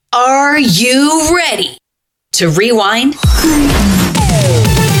Are you ready to rewind?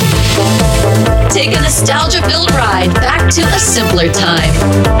 Take a nostalgia-filled ride back to a simpler time.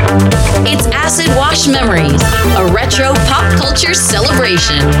 It's Acid Wash Memories, a retro pop culture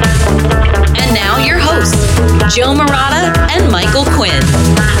celebration. And now your hosts, Joe Murata and Michael Quinn.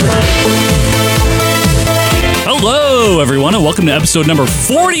 Hello, everyone, and welcome to episode number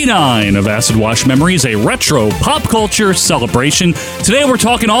 49 of Acid Wash Memories, a retro pop culture celebration. Today we're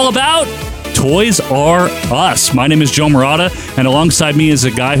talking all about Toys R Us. My name is Joe Murata, and alongside me is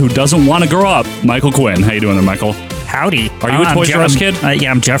a guy who doesn't want to grow up, Michael Quinn. How you doing there, Michael? Howdy. Are you a Toys R Us kid? Yeah,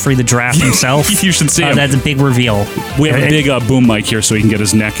 I'm Jeffrey the Giraffe himself. You should see him. That's a big reveal. We have a big boom mic here so he can get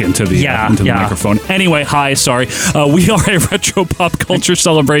his neck into the microphone. Anyway, hi, sorry. We are a retro pop culture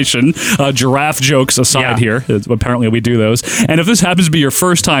celebration. Giraffe jokes aside here. Apparently we do those. And if this happens to be your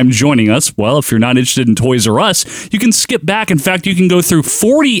first time joining us, well, if you're not interested in Toys R Us, you can skip back. In fact, you can go through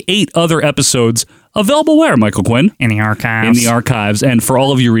 48 other episodes. Available where, Michael Quinn? In the archives. In the archives. And for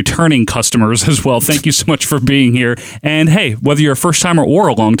all of you returning customers as well, thank you so much for being here. And hey, whether you're a first-timer or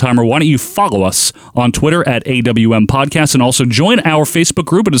a long-timer, why don't you follow us on Twitter at AWM Podcast and also join our Facebook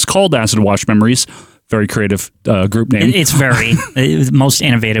group. It is called Acid Wash Memories. Very creative group name. It's the most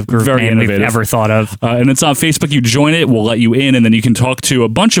innovative group name we've ever thought of. And it's on Facebook. You join it, we'll let you in, and then you can talk to a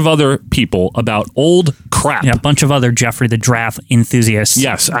bunch of other people about old crap. Yeah, a bunch of other Jeffrey the Giraffe enthusiasts.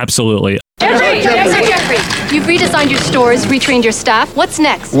 Yes, absolutely. Jeffrey, you've redesigned your stores, retrained your staff. What's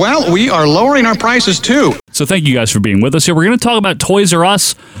next? Well, we are lowering our prices too. So thank you guys for being with us here. We're going to talk about Toys R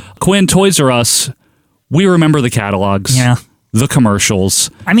Us. Quinn, Toys R Us, we remember the catalogs. Yeah. The commercials.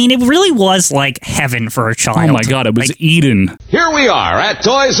 I mean, it really was like heaven for a child. Oh my God, it was like Eden. Here we are at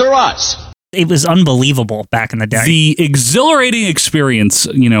Toys R Us. It was unbelievable back in the day. The exhilarating experience,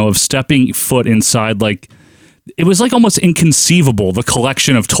 of stepping foot inside, it was like almost inconceivable, the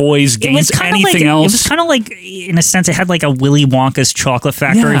collection of toys, games, anything else. It was kind of like, in a sense, it had like a Willy Wonka's Chocolate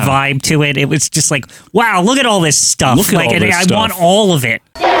Factory vibe to it. It was just like, wow, look at all this stuff. Look at all this stuff. I want all of it.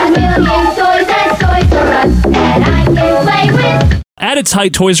 At its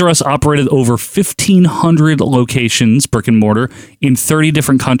height, Toys R Us operated over 1,500 locations, brick and mortar, in 30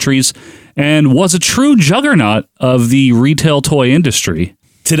 different countries, and was a true juggernaut of the retail toy industry.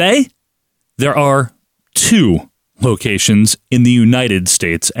 Today, there are 2 locations in the United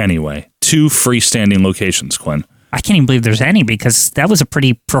States anyway. 2 freestanding locations, Quinn. I can't even believe there's any because that was a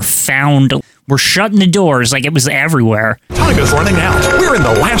pretty profound... We're shutting the doors like it was everywhere. Time is running out. We're in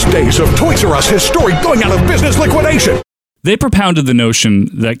the last days of Toys R Us history going out of business liquidation. They propounded the notion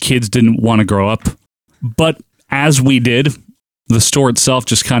that kids didn't want to grow up, but as we did, the store itself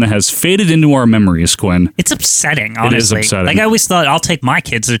just kind of has faded into our memories, Quinn. It's upsetting, honestly. It is upsetting. Like, I always thought, I'll take my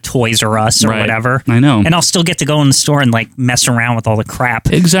kids to Toys R Us or whatever. I know. And I'll still get to go in the store and, mess around with all the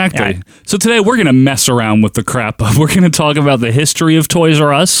crap. Exactly. Yeah. So today, we're going to mess around with the crap. We're going to talk about the history of Toys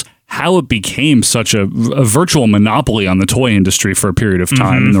R Us, how it became such a virtual monopoly on the toy industry for a period of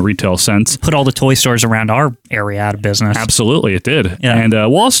time in the retail sense. Put all the toy stores around our area out of business. Absolutely, it did. Yeah. And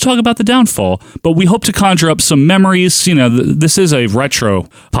we'll also talk about the downfall, but we hope to conjure up some memories. This is a retro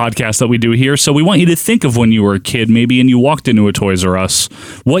podcast that we do here, so we want you to think of when you were a kid, maybe, and you walked into a Toys R Us,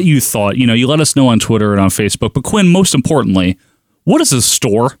 what you thought. You let us know on Twitter and on Facebook. But Quinn, most importantly, what is a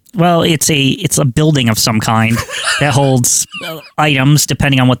store? Well, it's a building of some kind that holds items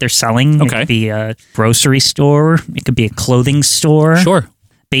depending on what they're selling. Okay. It could be a grocery store. It could be a clothing store. Sure.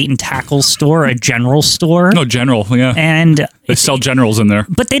 Bait and tackle store, a general store. No, general, yeah. And they sell generals in there.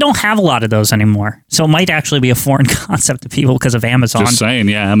 But they don't have a lot of those anymore. So it might actually be a foreign concept to people because of Amazon. Just saying,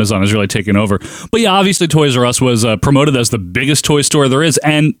 yeah, Amazon has really taken over. But yeah, obviously Toys R Us was promoted as the biggest toy store there is,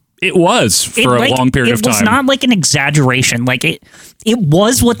 and it was for a long period of time. It was not like an exaggeration. It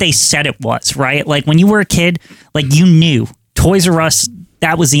was what they said it was, right? Like when you were a kid, you knew Toys R Us,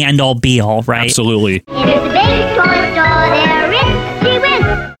 that was the end all be all, right? Absolutely. It is the biggest toy store there is. She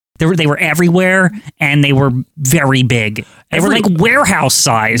wins. They were everywhere, and they were very big. They were like warehouse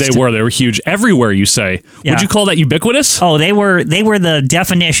sized. They were huge. Everywhere, you say. Yeah. Would you call that ubiquitous? Oh, they were the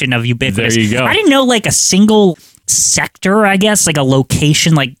definition of ubiquitous. There you go. I didn't know a single sector, I guess, a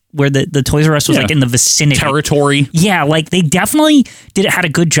location, where the Toys R Us was in the vicinity. Territory. Yeah, they definitely had a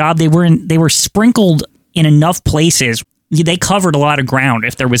good job. They were sprinkled in enough places. They covered a lot of ground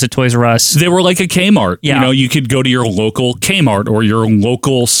if there was a Toys R Us. They were like a Kmart. Yeah. You could go to your local Kmart or your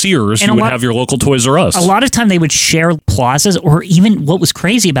local Sears. You would have your local Toys R Us. A lot of time they would share plazas, or even what was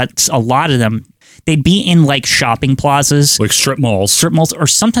crazy about a lot of them, they'd be in shopping plazas. Like strip malls. Or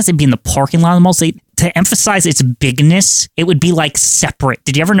sometimes they'd be in the parking lot of the malls. to emphasize its bigness, it would be like separate.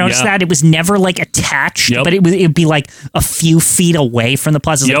 Did you ever notice that? It was never like attached, but it would be like a few feet away from the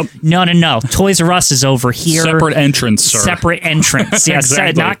plaza. Like, no. Toys R Us is over here. Separate entrance, sir. Separate entrance. Yeah,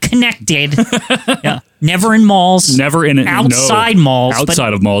 exactly. Not connected. Never in malls. Never in outside malls.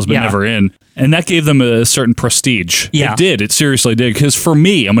 Outside of malls, but never in. And that gave them a certain prestige. Yeah. It did. It seriously did. Because for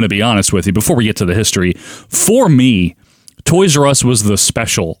me, I'm going to be honest with you, before we get to the history, for me, Toys R Us was the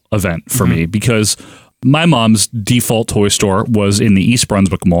special event for me because my mom's default toy store was in the East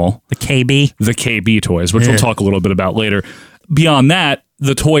Brunswick Mall. The KB? The KB toys, which we'll talk a little bit about later. Beyond that,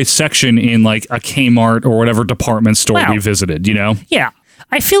 the toy section in like a Kmart or whatever department store we visited, you know? Yeah.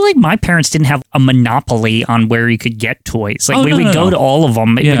 I feel like my parents didn't have a monopoly on where you could get toys. Like we would go to all of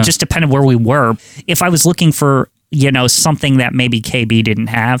them. It just depended where we were. If I was looking for, something that maybe KB didn't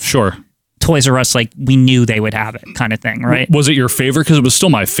have. Sure. Toys R Us, like we knew they would have it kind of thing, right? Was it your favorite? Because it was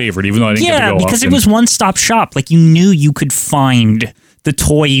still my favorite, even though I didn't get to go because often. it was one-stop shop. Like you knew you could find the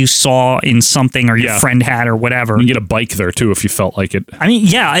toy you saw in something or your friend had or whatever. You can get a bike there too if you felt like it. I mean,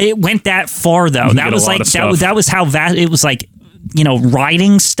 it went that far though. That was like that was how vast it was. Like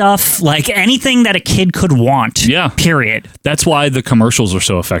riding stuff, like anything that a kid could want. Yeah. Period. That's why the commercials are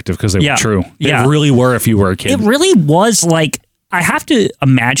so effective because they were true. They really were if you were a kid. It really was like. I have to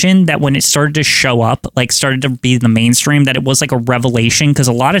imagine that when it started to show up, like started to be the mainstream, that it was like a revelation because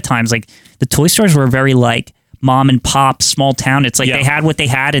a lot of times like the toy stores were very like mom and pop, small town. It's like they had what they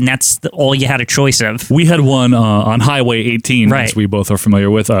had and that's all you had a choice of. We had one on Highway 18, as we both are familiar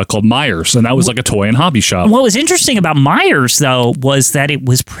with, called Myers, and that was like a toy and hobby shop. What was interesting about Myers, though, was that it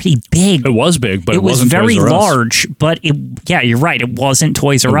was pretty big. It was big, but it was wasn't very Toys R Us. large, but you're right, it wasn't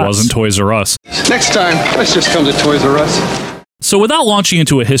Toys R Us. It wasn't Toys R Us. Next time, let's just come to Toys R Us. So without launching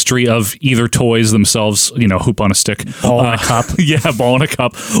into a history of either toys themselves, hoop on a stick. Ball in a cup. Ball in a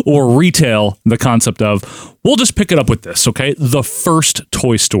cup. Or retail, the concept of, we'll just pick it up with this, okay? The first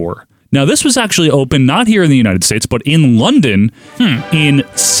toy store. Now, this was actually opened not here in the United States, but in London in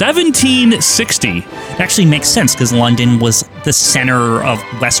 1760. It actually makes sense because London was the center of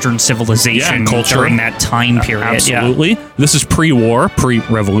Western civilization culture during that time period. Absolutely. Yeah. This is pre-war,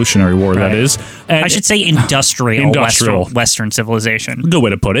 pre-Revolutionary War, that is. And I should say industrial. Western civilization. Good way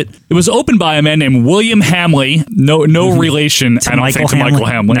to put it. It was opened by a man named William Hamley. No relation, I don't think, to Michael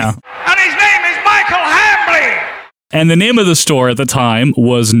Hamley. No. And his name is Michael Hamley! And the name of the store at the time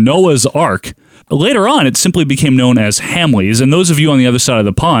was Noah's Ark. Later on, it simply became known as Hamley's, and those of you on the other side of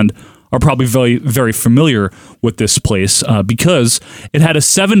the pond are probably very, very familiar with this place because it had a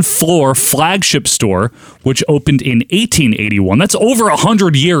 7-floor flagship store which opened in 1881. That's over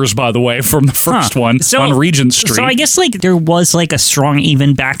 100 years, by the way, from the first one on Regent Street. So I guess like there was like a strong,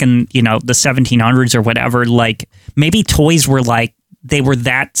 even back in the 1700s or whatever, like maybe toys were like, they were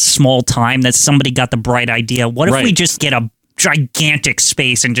that small time that somebody got the bright idea. What if we just get a gigantic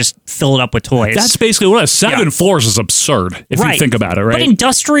space and just fill it up with toys? That's basically what it is. 7 floors is absurd if you think about it, right? But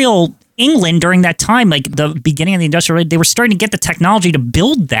industrial England during that time, like the beginning of the industrial, they were starting to get the technology to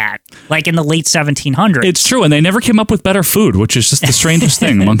build that, like in the late 1700s. It's true, and they never came up with better food, which is just the strangest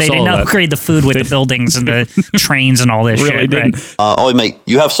thing amongst they all didn't that. upgrade the food with the buildings and the trains and all this really shit. Didn't. Right? Oi, mate,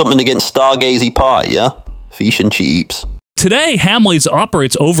 you have something against Stargazy Pie, yeah? Fish and chips. Today, Hamley's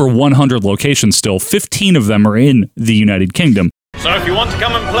operates over 100 locations still. 15 of them are in the United Kingdom. So if you want to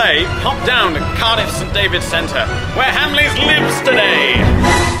come and play, pop down to Cardiff St David's Centre, where Hamley's lives today.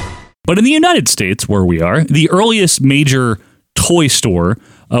 But in the United States, where we are, the earliest major toy store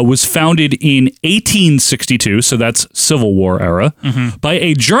was founded in 1862, so that's Civil War era, by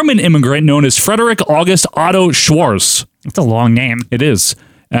a German immigrant known as Frederick August Otto Schwarz. That's a long name. It is.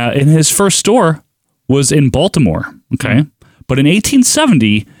 And his first store was in Baltimore, okay? But in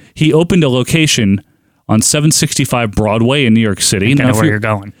 1870, he opened a location on 765 Broadway in New York City. I know where you're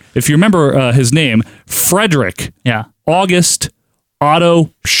going. If you remember his name, Frederick August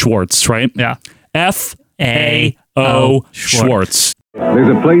Otto Schwarz, right? Yeah. F-A-O Schwarz. There's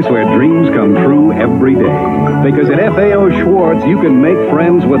a place where dreams come true every day. Because at FAO Schwartz, you can make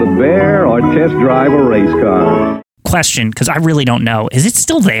friends with a bear or test drive a race car. Question, because I really don't know. Is it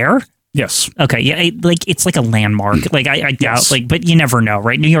still there? Yes. Okay. Yeah. It's like a landmark. Like I doubt. Like, but you never know,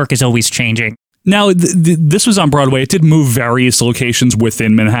 right? New York is always changing. Now, this was on Broadway. It did move various locations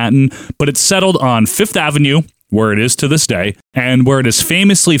within Manhattan, but it settled on Fifth Avenue, where it is to this day, and where it is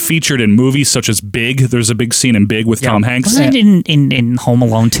famously featured in movies such as Big. There's a big scene in Big with Tom Hanks. Wasn't it in Home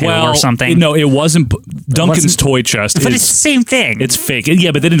Alone 2 or something? No, it wasn't. Duncan's Toy Chest. But it's the same thing. It's fake. Yeah,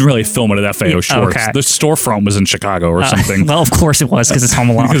 but they didn't really film it at FAO Schwartz. Okay. The storefront was in Chicago or something. Well, of course it was, because it's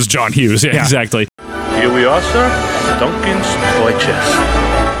Home Alone. Because John Hughes. Yeah, exactly. Here we are, sir. Duncan's Toy Chest.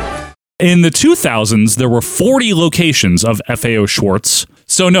 In the 2000s, there were 40 locations of FAO Schwartz.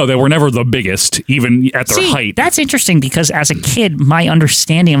 So no, they were never the biggest, even at their height. That's interesting because as a kid, my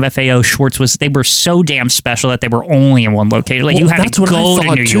understanding of FAO Schwartz was they were so damn special that they were only in one location. Like you had to go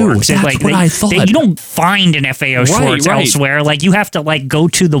to New York. That's what I thought. You don't find an FAO Schwartz elsewhere. Like you have to like go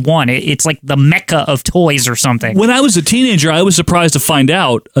to the one. It's like the mecca of toys or something. When I was a teenager, I was surprised to find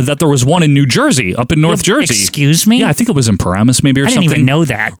out that there was one in New Jersey, up in North Jersey. Excuse me? Yeah, I think it was in Paramus maybe or something. I didn't even know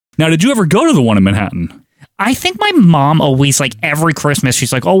that. Now, did you ever go to the one in Manhattan? I think my mom always, like every Christmas,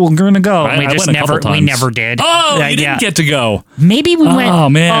 she's like, "Oh, we're going to go." And we never did. Oh, you didn't get to go. Maybe we went. Oh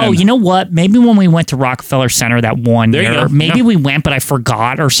man. Oh, you know what? Maybe when we went to Rockefeller Center that one year, maybe we went, but I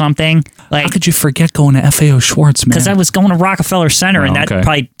forgot or something. Like, how could you forget going to FAO Schwartz, man? Because I was going to Rockefeller Center, and that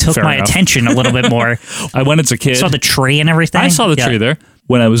probably took my attention a little bit more. I went as a kid. Saw the tree and everything. I saw the tree there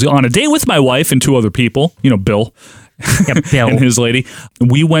when I was on a date with my wife and two other people. You know, Bill. Yeah, Bill and his lady.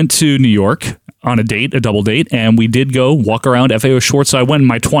 We went to New York on a double date, and we did go walk around FAO Schwartz. So I went in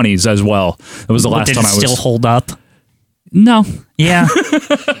my 20s as well. It was the last time I was. Did it still hold up? No. Yeah.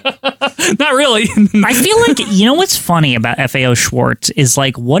 Not really. I feel like, you know what's funny about FAO Schwartz is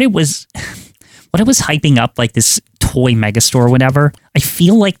like what it was hyping up, like this toy megastore or whatever. I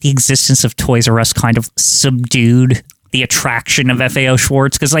feel like the existence of Toys R Us kind of subdued the attraction of FAO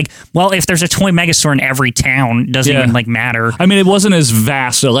Schwartz, because like, well, if there's a toy megastore in every town, it doesn't even like matter. I mean, it wasn't as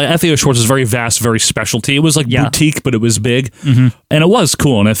vast. Like, FAO Schwartz is very vast, very specialty. It was like boutique, but it was big, and it was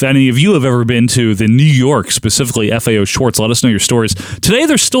cool. And if any of you have ever been to the New York, specifically FAO Schwartz, let us know your stories. Today,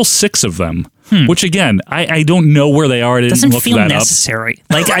 there's still 6 of them. Which again, I don't know where they are. I didn't look that necessary.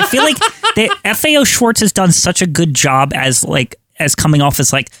 Like I feel like the FAO Schwartz has done such a good job as coming off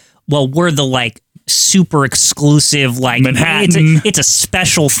as like, well, we're the like super exclusive, like Manhattan. It's a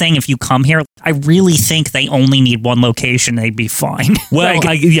special thing if you come here. I really think they only need one location. They'd be fine. Well,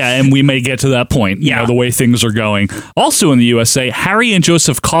 and we may get to that point. You know, the way things are going. Also in the USA, Harry and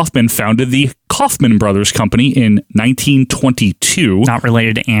Joseph Kaufman founded the Kaufman Brothers Company in 1922. Not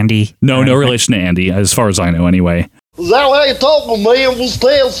related to Andy. No relation to Andy, as far as I know, anyway. Is that how you talk, my man? Was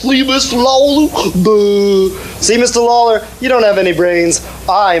sleep, Mr. Lawler? See, Mr. Lawler, you don't have any brains.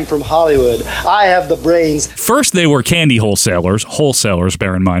 I'm from Hollywood. I have the brains. First, they were candy wholesalers. Wholesalers,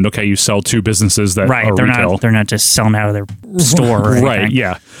 bear in mind. Okay, you sell to businesses that are retail. They're not just selling out of their store or anything. Right,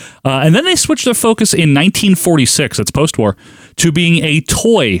 yeah. And then they switched their focus in 1946, that's post-war, to being a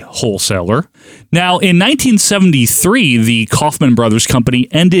toy wholesaler. Now, in 1973, the Kaufman Brothers Company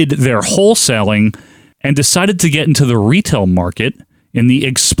ended their wholesaling and decided to get into the retail market in the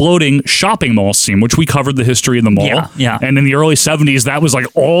exploding shopping mall scene, which we covered the history of the mall. Yeah. And in the early 70s, that was like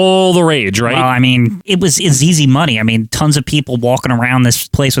all the rage, right? Well, I mean, it's easy money. I mean, tons of people walking around this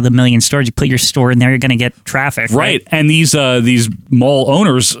place with 1 million stores. You put your store in there, you're going to get traffic. Right. And these mall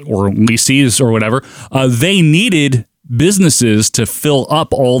owners or lessees or whatever, they needed businesses to fill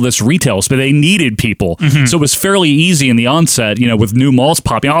up all this retail space. They needed people. So it was fairly easy in the onset, you know, with new malls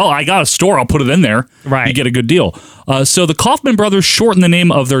popping. Oh, I got a store, I'll put it in there. Right. You get a good deal. So the Kaufman Brothers shortened the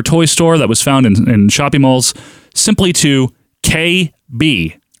name of their toy store that was found in shopping malls simply to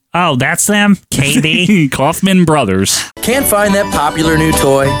KB. Oh, that's them? KB? Kaufman Brothers. Can't find that popular new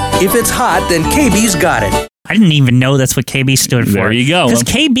toy? If it's hot, then KB's got it. I didn't even know that's what KB stood for. There you go. Because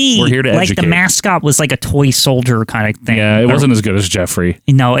KB, we're here to like educate. The mascot was like a toy soldier kind of thing. Yeah, it wasn't as good as Jeffrey.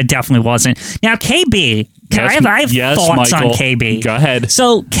 No, it definitely wasn't. Now, KB, I have thoughts Michael. on KB. Go ahead.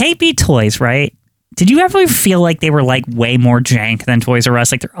 So, KB toys, right? Did you ever feel like they were like way more jank than Toys R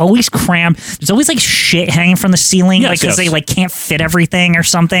Us? Like they're always crammed. There's always like shit hanging from the ceiling, because they like can't fit everything or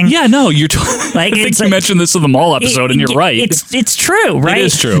something. Yeah, no, you're. Like, I think you mentioned this in the mall episode, and you're right. It's true, right? It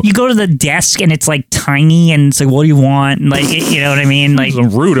is true. You go to the desk and it's like tiny, and it's like, what do you want? And like, you know what I mean? Like a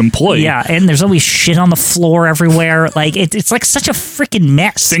rude employee. Yeah, and there's always shit on the floor everywhere. Like it's like such a freaking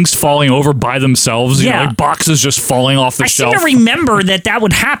mess. Things falling over by themselves. You know, like boxes just falling off the shelf. I seem to remember that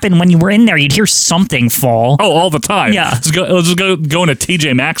would happen when you were in there. You'd hear something fall. Oh, all the time. Yeah. Let's just go into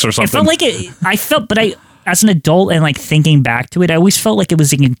TJ Maxx or something. It felt like it. As an adult and like thinking back to it, I always felt like it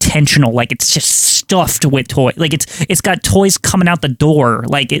was intentional. Like it's just stuffed with toys. Like it's got toys coming out the door,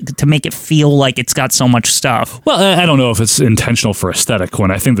 like to make it feel like it's got so much stuff. Well, I don't know if it's intentional for aesthetic.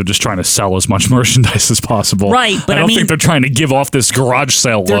 When I think they're just trying to sell as much merchandise as possible. Right, but I don't think they're trying to give off this garage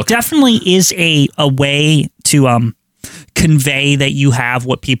sale look. There definitely is a way to convey that you have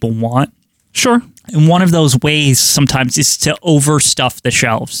what people want. Sure. And one of those ways sometimes is to overstuff the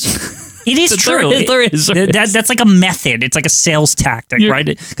shelves. It is true. There is. That's like a method. It's like a sales tactic, right?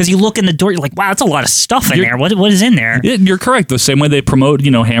 Because you look in the door, you're like, wow, that's a lot of stuff in there. What is in there? You're correct. The same way they promote,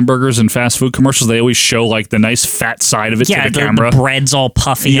 hamburgers and fast food commercials, they always show like the nice fat side of it to the camera. The bread's all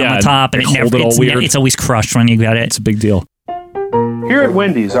puffy on the top, and it's always crushed when you get it. It's a big deal. Here at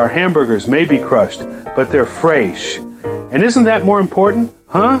Wendy's, our hamburgers may be crushed, but they're fresh. And isn't that more important?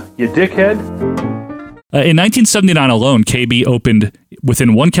 Huh, you dickhead? In 1979 alone, KB opened,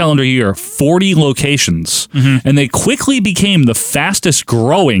 within one calendar year, 40 locations. And they quickly became the fastest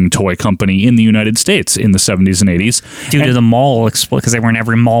growing toy company in the United States in the 70s and 80s. Due to the mall, because they were in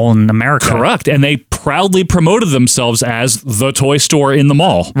every mall in America. Correct. And they proudly promoted themselves as the toy store in the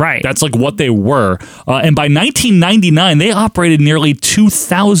mall. Right. That's like what they were. And by 1999, they operated nearly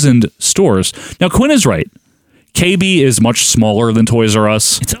 2,000 stores. Now, Quinn is right. KB is much smaller than Toys R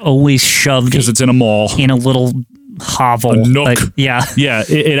Us. It's always shoved because it's in a mall, in a little hovel, a nook. Yeah,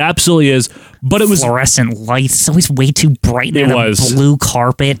 it absolutely is. But it was fluorescent lights. It's always way too bright. It was blue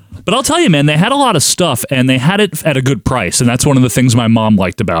carpet. But I'll tell you, man, they had a lot of stuff, and they had it at a good price, and that's one of the things my mom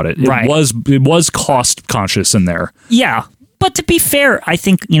liked about it. It was cost conscious in there. Yeah. But to be fair, I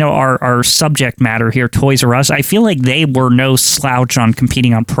think, our subject matter here, Toys R Us, I feel like they were no slouch on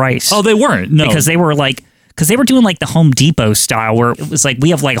competing on price. Oh, they weren't. No. Because they were doing like the Home Depot style, where it was like we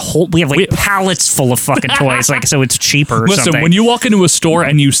have pallets full of fucking toys, like so it's cheaper. Listen, when you walk into a store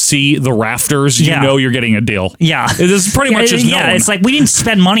and you see the rafters, you know you're getting a deal. Yeah, it is pretty much just known. Yeah, it's like we didn't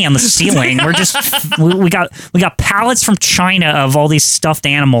spend money on the ceiling. We're just we got pallets from China of all these stuffed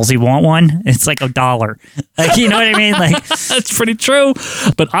animals. You want one? It's like $1. Like, you know what I mean? Like that's pretty true.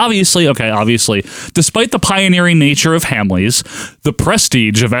 But obviously, despite the pioneering nature of Hamleys, the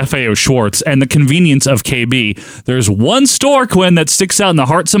prestige of FAO Schwarz, and the convenience of KB, there's one store, Quinn, that sticks out in the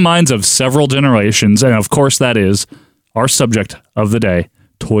hearts and minds of several generations, and of course that is our subject of the day,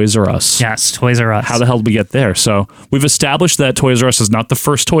 Toys R Us. Yes, Toys R Us. How the hell did we get there? So we've established that Toys R Us is not the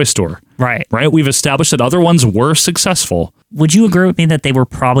first toy store. Right. We've established that other ones were successful. Would you agree with me that they were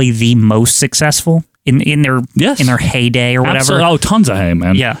probably the most successful in their heyday or whatever? Absolutely. Oh, tons of hay,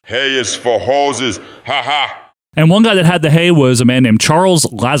 man. Yeah. Hay is for hoses. Ha ha. And one guy that had the hay was a man named Charles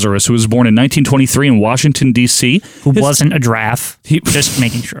Lazarus, who was born in 1923 in Washington, D.C. Who wasn't a giraffe. Just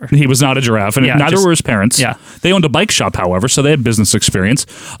making sure. He was not a giraffe, and neither were his parents. Yeah. They owned a bike shop, however, so they had business experience.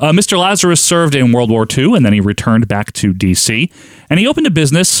 Mr. Lazarus served in World War II, and then he returned back to D.C., and he opened a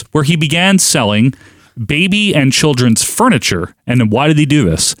business where he began selling baby and children's furniture. And why did he do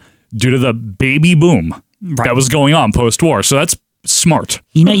this? Due to the baby boom that was going on post-war. So that's smart.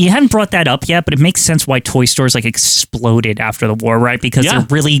 You hadn't brought that up yet, but it makes sense why toy stores exploded after the war, right? Because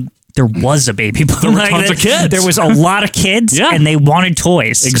there was a baby boom. There were tons of kids. There was a lot of kids, and they wanted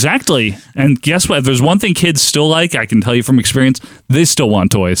toys. Exactly. And guess what? If there's one thing kids still like, I can tell you from experience, they still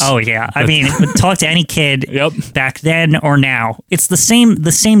want toys. Oh, yeah. I mean, talk to any kid back then or now. It's the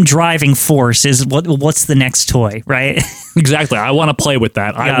same driving force is what's the next toy, right? Exactly. I want to play with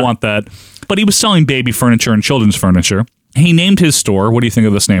that. Yeah. I want that. But he was selling baby furniture and children's furniture. He named his store, what do you think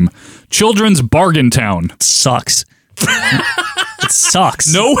of this name? Children's Bargain Town. Sucks. It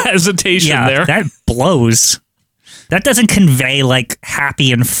sucks. No hesitation there. That blows. That doesn't convey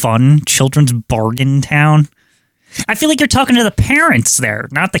happy and fun. Children's Bargain Town. I feel like you're talking to the parents there,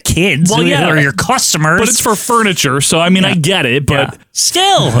 not the kids or your customers. But it's for furniture, so I mean, I get it, but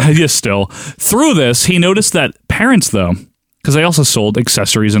still. Still. Through this, he noticed that parents, though, because they also sold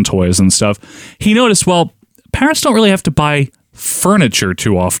accessories and toys and stuff, he noticed, parents don't really have to buy furniture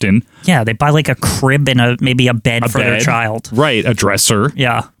too often. Yeah, they buy a crib and maybe a bed for their child. Right, a dresser.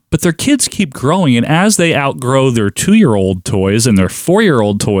 Yeah. But their kids keep growing, and as they outgrow their 2-year-old toys and their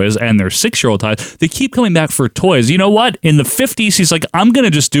 4-year-old toys and their 6-year-old toys, they keep coming back for toys. You know what? In the 50s, he's like, I'm going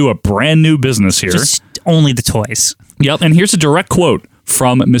to just do a brand new business here. Just only the toys. Yep, and here's a direct quote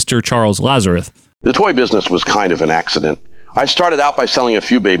from Mr. Charles Lazarus. The toy business was kind of an accident. I started out by selling a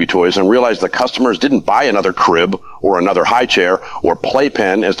few baby toys and realized the customers didn't buy another crib or another high chair or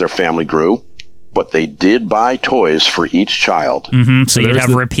playpen as their family grew, but they did buy toys for each child. Mm-hmm. So you'd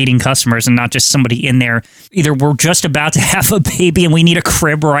have repeating customers and not just somebody in there. Either we're just about to have a baby and we need a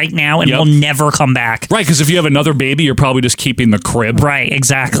crib right now and we'll never come back. Right, because if you have another baby, you're probably just keeping the crib. Right,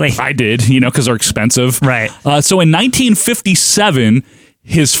 exactly. I did, because they're expensive. Right. So in 1957,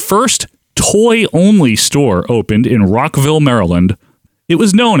 his first toy-only store opened in Rockville, Maryland. It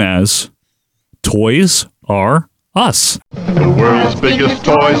was known as Toys R Us. The world's biggest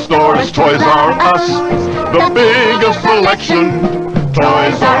toy store is Toys R Us. The biggest selection,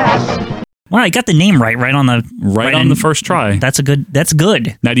 Toys R Us. Wow, I got the name right on the on the first try. That's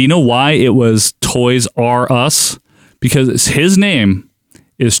good. Now, do you know why it was Toys R Us? Because his name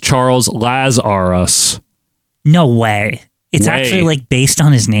is Charles Lazarus. No way. It's actually like based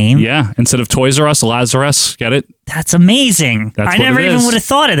on his name? Yeah. Instead of Toys R Us, Lazarus. Get it? That's amazing. I never even would have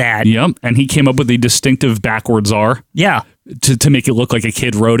thought of that. Yep. And he came up with the distinctive backwards R. Yeah. To make it look like a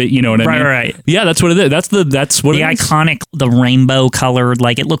kid wrote it, you know what I mean? Right. Yeah, that's what it is. That's what the it is. iconic, the rainbow colored,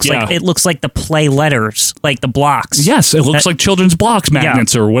 like it looks like the play letters, like the blocks. Yes, it looks like children's blocks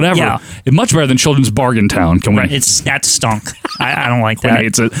magnets or whatever. Yeah. It's much better than Children's Bargain Town. That stunk. I don't like that.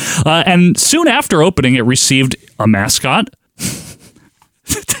 Hates it. And soon after opening, it received a mascot.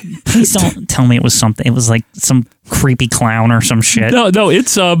 Please don't tell me it was something. It was like some creepy clown or some shit. No,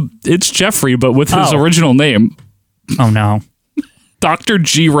 it's Jeffrey, but with his original name. Oh no, Dr.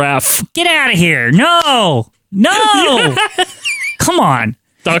 Giraffe. Get out of here! No, come on.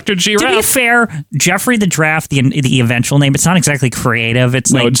 Dr. Giraffe. To be fair, Jeffrey the Giraffe, the eventual name, it's not exactly creative.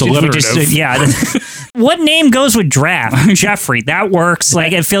 It's like it's alliterative. What name goes with Giraffe? Jeffrey. That works.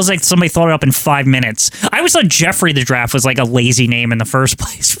 Like it feels like somebody thought it up in 5 minutes. I always thought Jeffrey the Giraffe was like a lazy name in the first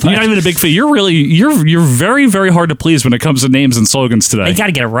place. You're not even a big fan. You're very, very hard to please when it comes to names and slogans today. You got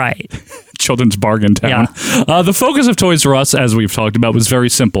to get it right. Children's Bargain Town. Yeah. The focus of Toys R Us, as we've talked about, was very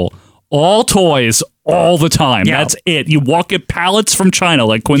simple. All toys, all the time. Yeah. That's it. You walk at pallets from China,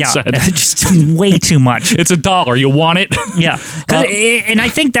 like Quinn said. Just way too much. It's $1. You want it? Yeah. And I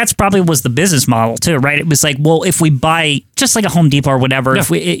think that's probably was the business model too, right? It was like, well, if we buy just like a Home Depot or whatever,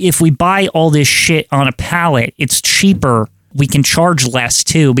 if we buy all this shit on a pallet, it's cheaper. We can charge less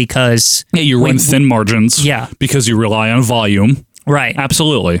too because you run thin margins. Yeah. Because you rely on volume. Right.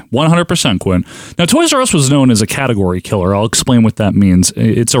 Absolutely. 100%, Quinn. Now, Toys R Us was known as a category killer. I'll explain what that means.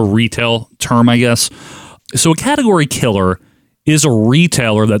 It's a retail term, I guess. So a category killer is a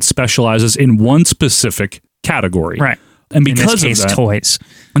retailer that specializes in one specific category. Right. And because in this case, toys.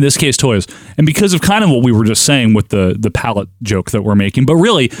 In this case, toys. And because of kind of what we were just saying with the pallet joke that we're making, but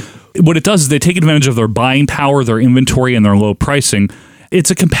really what it does is they take advantage of their buying power, their inventory, and their low pricing. It's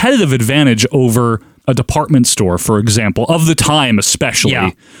a competitive advantage over a department store, for example, of the time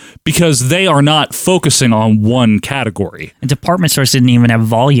especially, because they are not focusing on one category. And department stores didn't even have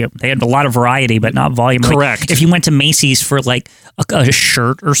volume. They had a lot of variety, but not volume. Correct. Like, if you went to Macy's for like a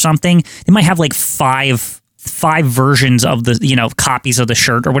shirt or something, they might have like five versions of the, copies of the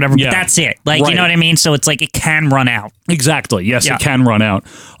shirt or whatever, but that's it. Like, you know what I mean? So it's like it can run out. Exactly. Yes, it can run out.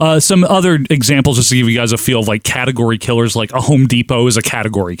 Some other examples, just to give you guys a feel of like category killers, like a Home Depot is a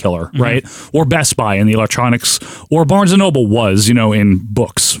category killer, right? Or Best Buy in the electronics, or Barnes & Noble was, in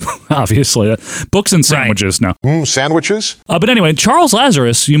books, obviously. Books and sandwiches now. Sandwiches? But anyway, Charles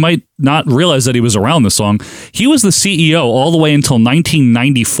Lazarus, you might not realize that he was around this long. He was the CEO all the way until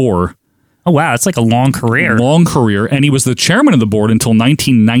 1994. Oh, wow. It's like a long career. Long career. And he was the chairman of the board until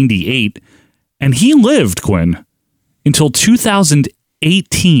 1998. And he lived, Quinn, until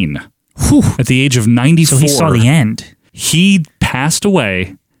 2018. Whew. At the age of 94. So he saw the end. He passed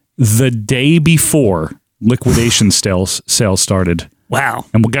away the day before liquidation sales started. Wow.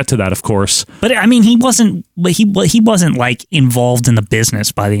 And we'll get to that, of course. But I mean, he wasn't like involved in the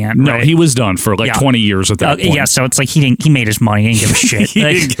business by the end. No, right? He was done for like 20 years at that point. Yeah, so it's like he made his money. He didn't give a shit. He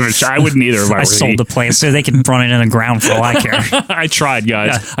didn't give a shit. I wouldn't either. If I sold the place so they can run it in the ground for all I care. I tried,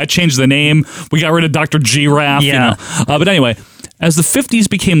 guys. Yeah. I changed the name. We got rid of Dr. Giraffe. Yeah. But anyway, as the 50s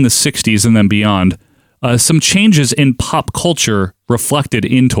became the 60s and then beyond, some changes in pop culture reflected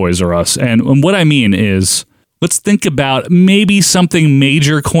in Toys R Us. And what I mean is, let's think about maybe something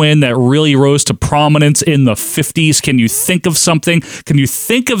major, Quinn, that really rose to prominence in the 50s. Can you think of something? Can you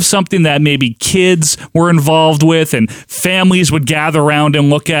think of something that maybe kids were involved with and families would gather around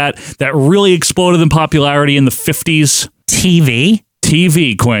and look at that really exploded in popularity in the 50s?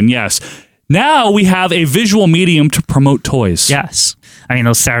 TV, Quinn, yes. Now we have a visual medium to promote toys. Yes. I mean,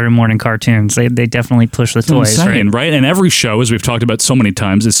 those Saturday morning cartoons, they definitely push the toys, right? And every show, as we've talked about so many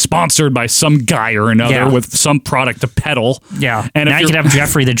times, is sponsored by some guy or another with some product to peddle. Yeah. And now you could have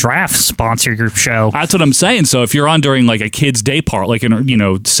Jeffrey the Giraffe sponsor your show. That's what I'm saying. So if you're on during like a kid's day part, like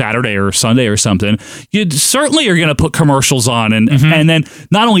Saturday or Sunday or something, you certainly are going to put commercials on. And then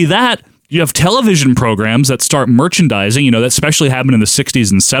not only that, you have television programs that start merchandising, that especially happened in the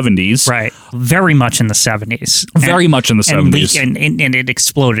 60s and 70s. Right. Very much in the 70s. Very much in the 70s. And it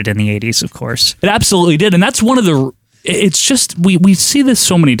exploded in the 80s, of course. It absolutely did. And that's one of the... It's just, we see this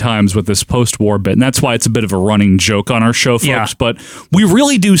so many times with this post-war bit, and that's why it's a bit of a running joke on our show, folks. Yeah. But we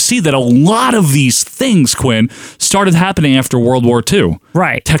really do see that a lot of these things, Quinn, started happening after World War II.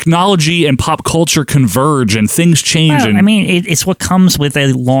 Right. Technology and pop culture converge, and things change. Well, I mean, it's what comes with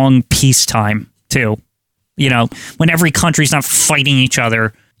a long peacetime, too. When every country's not fighting each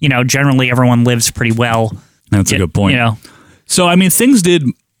other, generally everyone lives pretty well. That's a good point. So, I mean, things did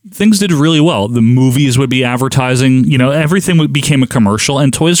really well. The movies would be advertising, you know, everything became a commercial,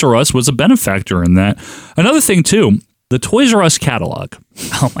 and Toys R Us was a benefactor in that. Another thing, too, the Toys R Us catalog.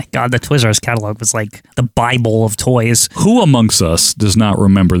 Oh my God, the Toys R Us catalog was like the Bible of toys. Who amongst us does not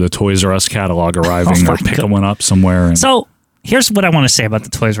remember the Toys R Us catalog arriving or picking one up somewhere? So here's what I want to say about the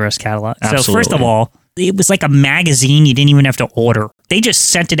Toys R Us catalog. Absolutely. So first of all, it was like a magazine you didn't even have to order. They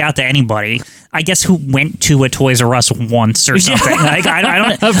just sent it out to anybody. I guess who went to a Toys R Us once or something. Like, I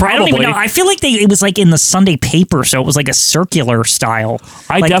don't even know. I feel like it was like in the Sunday paper, so it was like a circular style.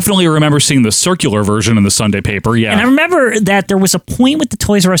 I definitely remember seeing the circular version in the Sunday paper, yeah. And I remember that there was a point with the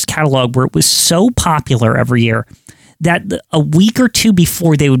Toys R Us catalog where it was so popular every year that a week or two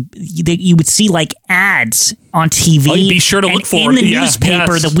before you would see like ads on TV. Oh, be sure to look for in the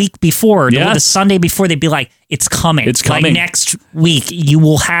newspaper the week before, the Sunday before. They'd be like, "It's coming! It's coming! Like next week, you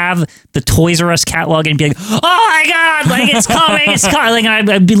will have the Toys R Us catalog," and be like, "Oh my God! Like it's coming! It's coming!" Like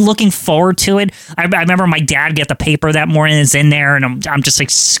I'd be looking forward to it. I remember my dad get the paper that morning. It's in there, and I'm just like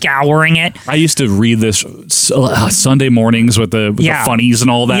scouring it. I used to read this Sunday mornings with the funnies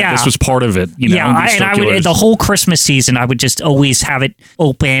and all that. Yeah. This was part of it. You know, I would the whole Christmas season. I would just always have it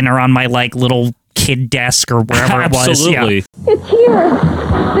open or on my like little kid desk or wherever it was. Absolutely. Yeah. It's here.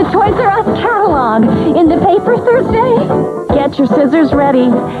 The Toys R Us catalog. In the paper Thursday. Get your scissors ready.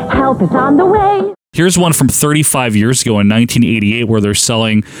 Help is on the way. Here's one from 35 years ago in 1988 where they're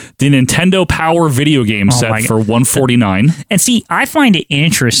selling the Nintendo Power video game set for $149. And see, I find it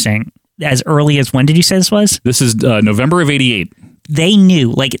interesting as early as when did you say this was? This is November of 88. They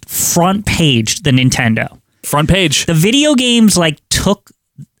knew, like, front page the Nintendo. Front page. The video games, like, took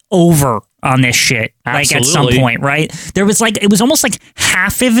over on this shit. Like at some point, right? There was like, it was almost like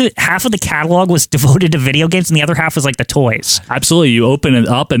half of the catalog was devoted to video games and the other half was like the toys. Absolutely. You open it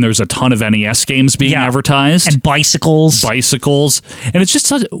up and there's a ton of NES games being advertised. And bicycles. And it's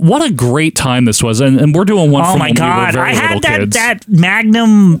just what a great time this was. And we're doing one from when we were very little kids. that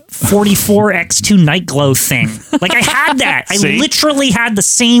Magnum 44 X2 Night Glow thing. Like I had that. I literally had the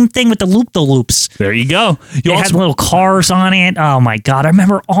same thing with the loop-the-loops. There you go. You had little cars on it. Oh my God. I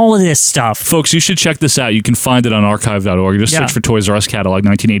remember all of this stuff. Folks, you should check this out. You can find it on archive.org. Just search for Toys R Us catalog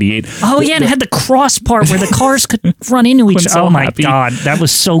 1988. Oh, yeah, and it had the cross part where the cars could run into each other. Oh, my God. That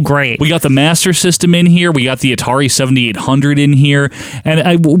was so great. We got the Master System in here. We got the Atari 7800 in here. And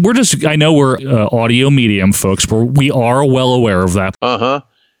I know we're audio medium, folks, but we are well aware of that. Uh-huh.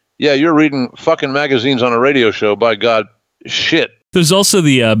 Yeah, you're reading fucking magazines on a radio show, by God. Shit. There's also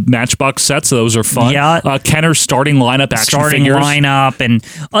the Matchbox sets. Those are fun. Yeah. Kenner's starting lineup action figures. Lineup and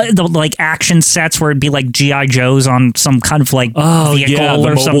the like action sets where it'd be like G.I. Joes on some kind of like vehicle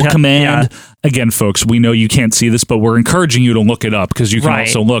the or something. mobile command. Yeah. Again, folks, we know you can't see this, but we're encouraging you to look it up because you can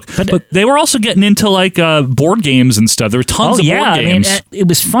also look. But they were also getting into like board games and stuff. There were tons of board games. I mean, it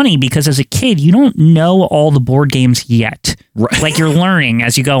was funny because as a kid, you don't know all the board games yet. Right. Like you're learning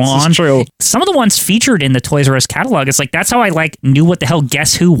as you go on. True. Some of the ones featured in the Toys R Us catalog, it's like that's how I like knew what the hell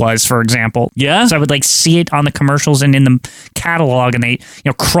Guess Who was, for example. Yeah. So I would like see it on the commercials and in the catalog, and they,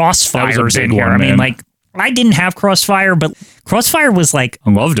 Crossfire's in here. I mean, like I didn't have Crossfire, but Crossfire was like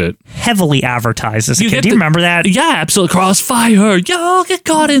I loved it. Heavily advertised as a kid. Do you remember that? Yeah, absolutely. Crossfire. You'll get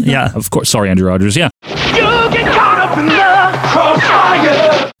caught in. Yeah, of course. Sorry, Andrew Rogers. Yeah. You'll get caught up in the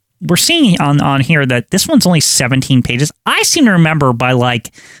crossfire. We're seeing on here that this one's only 17 pages. I seem to remember by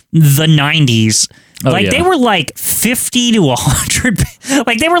like the 90s. They were like 50 to 100.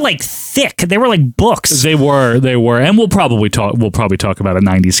 Like they were like thick. They were like books. They were, and we'll probably talk about a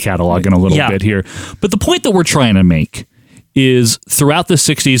 90s catalog in a little bit here. But the point that we're trying to make is throughout the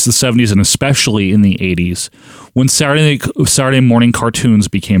 60s, the 70s, and especially in the 80s, when Saturday morning cartoons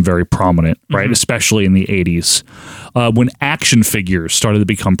became very prominent, right? Especially in the 80s, when action figures started to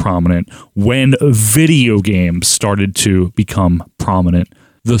become prominent, when video games started to become prominent.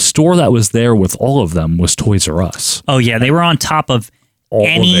 The store that was there with all of them was Toys R Us. Oh, yeah. They were on top of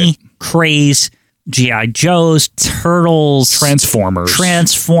any craze. G.I. Joes, Turtles, Transformers,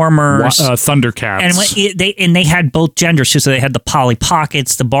 Thundercats. And they had both genders, too. So they had the Polly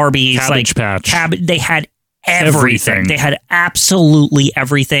Pockets, the Barbies. Cabbage Patch. They had everything. They had absolutely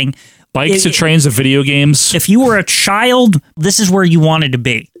everything. Bikes to trains of video games. If you were a child, this is where you wanted to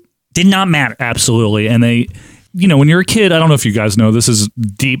be. Did not matter. Absolutely. And they... when you're a kid, I don't know if you guys know, this is a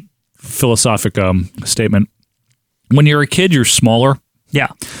deep philosophic statement. When you're a kid, you're smaller. Yeah.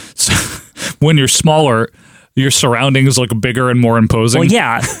 So when you're smaller, your surroundings look bigger and more imposing. Well,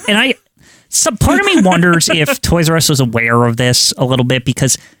 yeah. And part of me wonders if Toys R Us was aware of this a little bit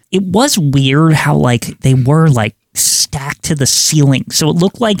because it was weird how like they were like stacked to the ceiling. So it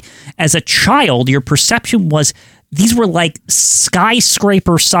looked like, as a child, your perception was these were like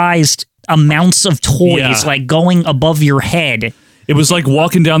skyscraper-sized amounts of toys, like going above your head. It was like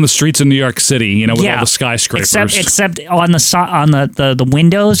walking down the streets of New York City, with all the skyscrapers. Except on the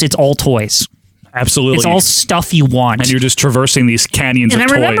windows, it's all toys. Absolutely. It's all stuff you want. And you're just traversing these canyons of toys.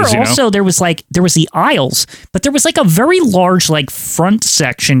 And I remember also there was the aisles, but there was like a very large front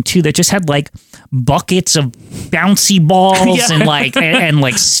section too that just had like buckets of bouncy balls and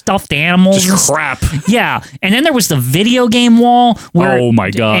like stuffed animals. Just crap. Yeah. And then there was the video game wall where oh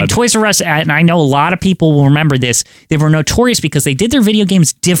my God. And Toys R Us, and I know a lot of people will remember this, they were notorious because they did their video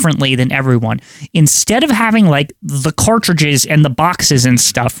games differently than everyone. Instead of having like the cartridges and the boxes and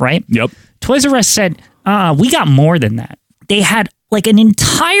stuff, right? Yep. Toys R Us said, we got more than that. They had like an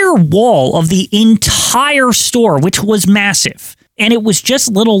entire wall of the entire store, which was massive. And it was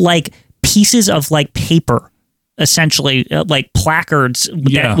just little like pieces of like paper, essentially like placards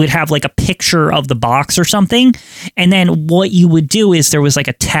that would have like a picture of the box or something. And then what you would do is there was like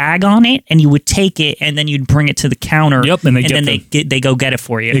a tag on it and you would take it and then you'd bring it to the counter. Yep. And then they go get it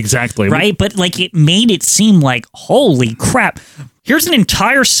for you. Exactly. Right. But like it made it seem like, holy crap. Here's an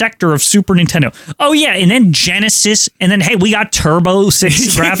entire sector of Super Nintendo. Oh, yeah. And then Genesis. And then, hey, we got Turbo 6,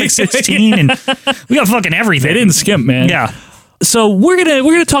 Graphics 16. And we got fucking everything. They didn't skimp, man. Yeah. So we're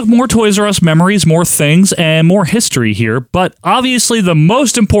gonna talk more Toys R Us memories, more things, and more history here. But obviously, the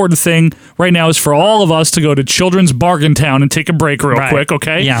most important thing right now is for all of us to go to Children's Bargain Town and take a break real quick,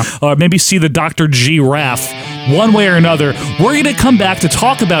 okay? Yeah. Maybe see the Dr. Giraffe. One way or another, we're gonna come back to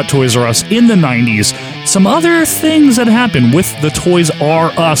talk about Toys R Us in the 90s, some other things that happened with the Toys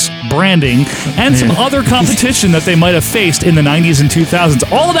R Us branding, and some other competition that they might have faced in the 90s and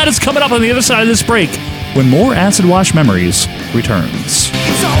 2000s. All of that is coming up on the other side of this break, when more Acid Wash Memories returns.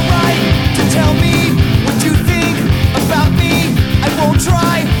 It's alright to tell me what you think about me. I won't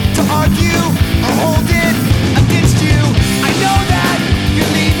try to argue or hold it against you. I know that you're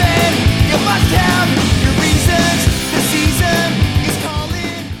leaving. You must have your reasons. The season is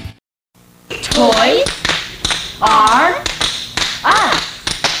calling. Toys R Us.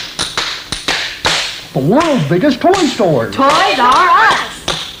 The world's biggest toy store. Toys R Us.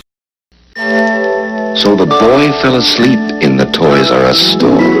 So the boy fell asleep in the Toys R Us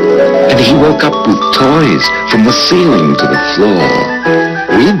store, and he woke up with toys from the ceiling to the floor.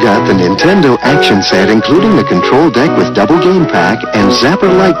 We've got the Nintendo Action Set, including the control deck with double game pack and Zapper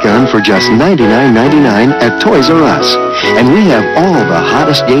light gun for just $99.99 at Toys R Us. And we have all the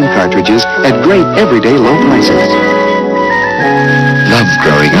hottest game cartridges at great everyday low prices. Love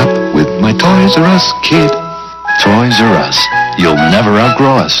growing up with my Toys R Us kid. Toys R Us. You'll never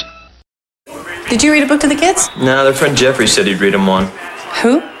outgrow us. Did you read a book to the kids? No, their friend Jeffrey said he'd read them one.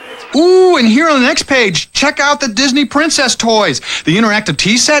 Who? Ooh, and here on the next page, check out the Disney Princess toys. The interactive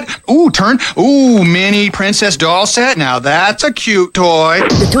tea set. Mini princess doll set. Now that's a cute toy.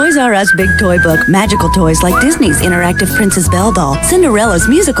 The Toys R Us Big Toy Book. Magical toys like Disney's interactive Princess Belle doll, Cinderella's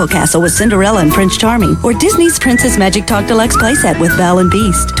musical castle with Cinderella and Prince Charming, or Disney's Princess Magic Talk Deluxe playset with Belle and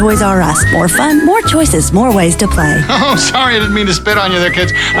Beast. Toys R Us. More fun, more choices, more ways to play. Oh, sorry, I didn't mean to spit on you there,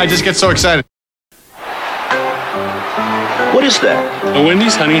 kids. I just get so excited. What is that? A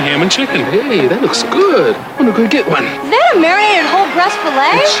Wendy's honey ham and chicken. Hey, that looks good. I'm gonna go get one. Is that a marinated whole breast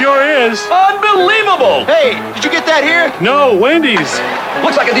filet? It sure is. Unbelievable! Hey, did you get that here? No, Wendy's.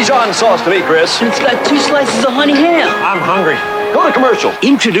 Looks like a Dijon sauce to me, Chris. It's got 2 slices of honey ham. I'm hungry. Go to commercial.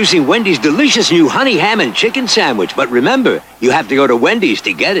 Introducing Wendy's delicious new honey ham and chicken sandwich. But remember, you have to go to Wendy's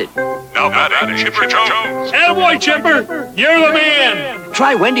to get it. Now back to Chipper Jones. Attaboy, Chipper. You're the man.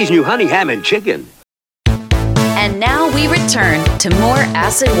 Try Wendy's new honey ham and chicken. And now we return to more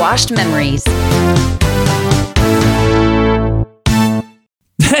acid-washed memories.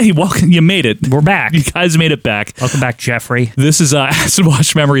 Hey, welcome. You made it. We're back. You guys made it back. Welcome back, Jeffrey. This is Acid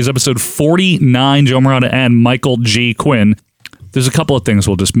Wash Memories, episode 49. Joe Morata and Michael G. Quinn. There's a couple of things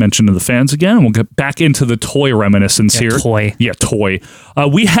we'll just mention to the fans again, and we'll get back into the toy reminiscence here. Toy. Yeah, toy.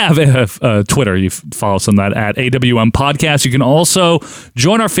 We have a Twitter. You follow us on that at AWM Podcast. You can also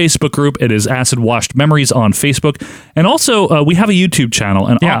join our Facebook group. It is Acid Washed Memories on Facebook. And also, we have a YouTube channel.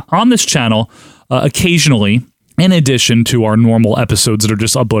 And on this channel, occasionally, in addition to our normal episodes that are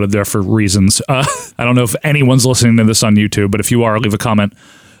just uploaded there for reasons, I don't know if anyone's listening to this on YouTube, but if you are, leave a comment.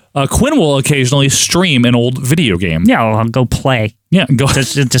 Quinn will occasionally stream an old video game. Yeah, I'll go play. Yeah, go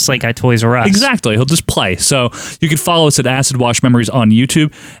just like at Toys R Us. Exactly. He'll just play. So you can follow us at Acid Wash Memories on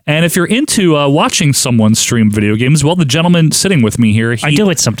YouTube. And if you're into watching someone stream video games, well, the gentleman sitting with me here, I do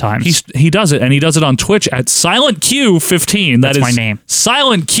it sometimes. He does it, and he does it on Twitch at SilentQ15. That's my name.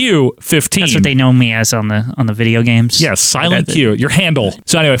 SilentQ15. That's what they know me as on the video games. Yes, SilentQ, your handle.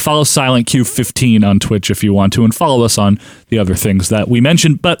 So anyway, follow SilentQ15 on Twitch if you want to, and follow us on the other things that we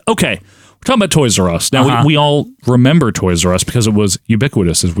mentioned. But okay. We're talking about Toys R Us. Now, we all remember Toys R Us because it was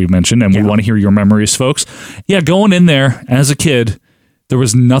ubiquitous, as we mentioned, and we want to hear your memories, folks. Yeah, going in there as a kid, there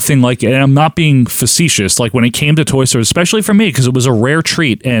was nothing like it. And I'm not being facetious. Like, when it came to Toys R Us, especially for me, because it was a rare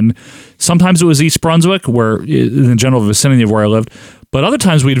treat. And sometimes it was East Brunswick, where in the general vicinity of where I lived. But other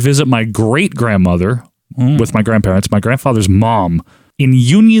times we'd visit my great-grandmother with my grandparents, my grandfather's mom, in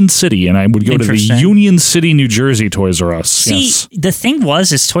Union City, and I would go to the Union City, New Jersey Toys R Us. See, the thing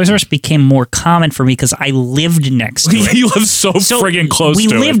is Toys R Us became more common for me because I lived next to it. You live so friggin' close to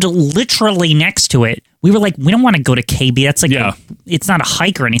it. We lived literally next to it. We were like, we don't want to go to KB. That's like, it's not a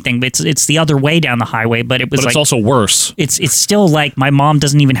hike or anything, but it's the other way down the highway. But it's also worse. It's still like my mom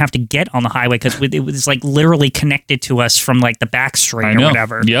doesn't even have to get on the highway because it was like literally connected to us from like the back street or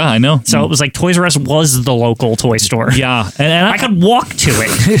whatever. Yeah, I know. So it was like Toys R Us was the local toy store. Yeah, and I could walk to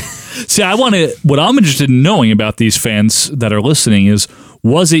it. See, what I'm interested in knowing about these fans that are listening is,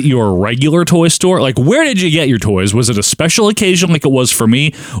 was it your regular toy store? Like, where did you get your toys? Was it a special occasion like it was for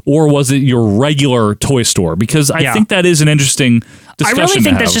me, or was it your regular toy store? Because I think that is an interesting discussion. I really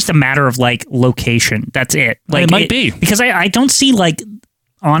think that's just a matter of like location. That's it. Like, it might be. Because I don't see, like,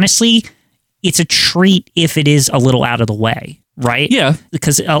 honestly, it's a treat if it is a little out of the way. Right? Yeah.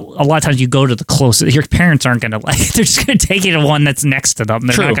 Because a lot of times you go to the closest, your parents aren't going to like, they're just going to take you to one that's next to them.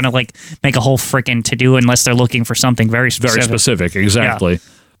 They're not going to like make a whole freaking to-do unless they're looking for something very specific. Very specific, exactly.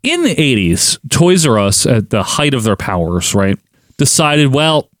 Yeah. In the 80s, Toys R Us, at the height of their powers, right, decided,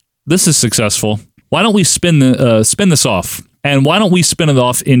 well, this is successful. Why don't we spin this off? And why don't we spin it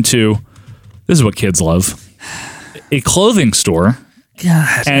off into, this is what kids love, a clothing store.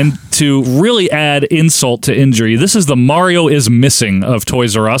 God. And to really add insult to injury, this is the Mario is Missing of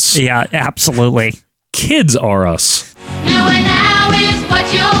Toys R Us. Yeah, absolutely. Kids R Us. Now and now is what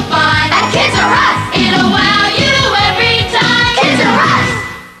you'll find at Kids R Us. It'll wow you every time. Kids R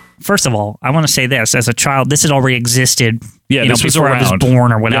Us. First of all, I want to say this. As a child, this had already existed this was before around. I was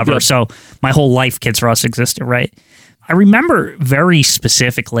born or whatever. Yep. So my whole life, Kids R Us existed, right? I remember very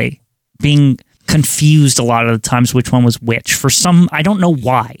specifically being confused a lot of the times which one was which. I don't know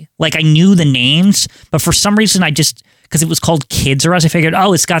why. Like, I knew the names, but for some reason because it was called Kids R Us, I figured,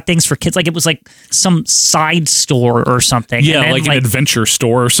 it's got things for kids. Like, it was like some side store or something. Yeah, then, like an adventure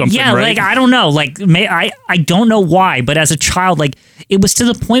store or something, yeah, right? like, I don't know. Like, I don't know why, but as a child, like, it was to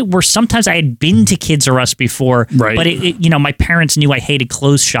the point where sometimes I had been to Kids R Us before, right? But my parents knew I hated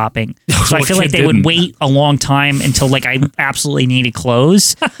clothes shopping. So I feel like they would wait a long time until, like, I absolutely needed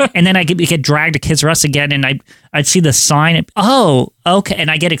clothes. And then I get dragged to Kids R Us again, and I'd see the sign, and, okay, and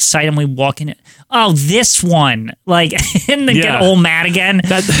I get excited, and we walk in, this one, like, and then get all mad again.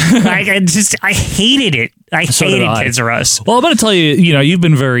 I hated it. I hated Kids R Us. Well, I'm going to tell you, you've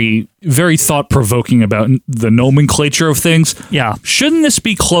been very, very thought-provoking about the nomenclature of things. Yeah. Shouldn't this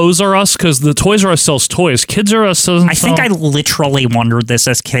be Clothes R Us? Because the Toys R Us sells toys. Kids R Us doesn't. I think I literally wondered this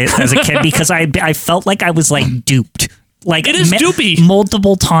as a kid because I felt like I was, like, duped. Like, it is dupey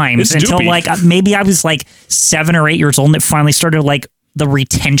multiple times it's until dupey. Like maybe I was like 7 or 8 years old and it finally started like the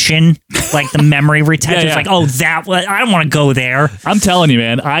retention, like the memory retention. Yeah. It's like, I don't want to go there. I'm telling you,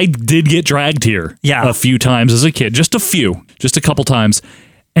 man, I did get dragged here a few times as a kid, just a couple times.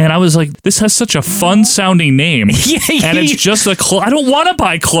 And I was like, this has such a fun sounding name. And it's just I don't want to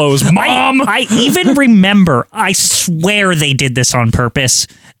buy clothes, Mom. I even remember, I swear they did this on purpose.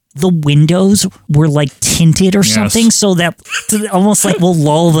 The windows were like tinted or something, so that almost like will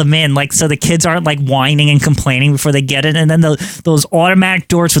lull them in, like so the kids aren't like whining and complaining before they get it. And then those automatic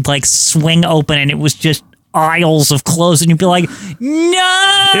doors would like swing open, and it was just aisles of clothes, and you'd be like,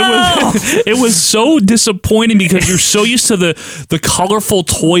 no! It was so disappointing because you're so used to the colorful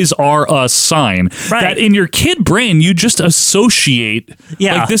Toys R Us sign that in your kid brain you just associate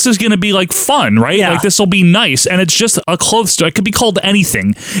like this is going to be like fun, right? Yeah. Like this will be nice, and it's just a clothes store. It could be called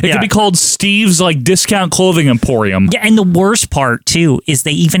anything. It could be called Steve's like discount clothing emporium. Yeah, and the worst part too is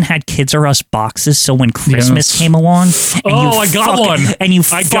they even had Kids R Us boxes. So when Christmas came along, and I got one, and you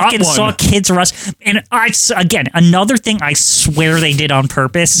fucking saw Kids R Us, and again, another thing I swear they did on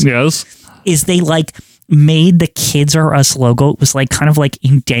purpose is they like made the Kids R Us logo. It was like kind of like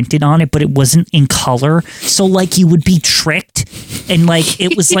indented on it, but it wasn't in color. So like you would be tricked And like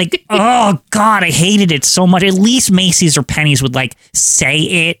it was like, oh God, I hated it so much. At least Macy's or Penny's would like say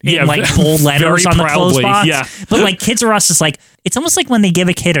it in like bold letters on the clothes box. Yeah. But like Kids R Us is like, it's almost like when they give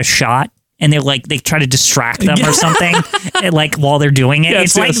a kid a shot and they're like, they try to distract them or something like while they're doing it.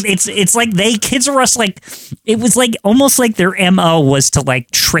 Yes, it's like Kids R Us, like it was like almost like their MO was to like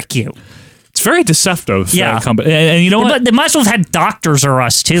trick you. It's very deceptive. Company. And you know what? But they might as well have had Doctors R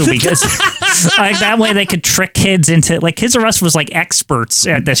Us too, because like that way they could trick kids into like Kids R Us was like experts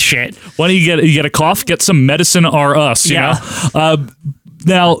at this shit. Why don't you get a cough? Get some Medicine R Us. You know.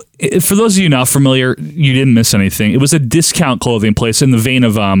 Now, for those of you not familiar, you didn't miss anything. It was a discount clothing place in the vein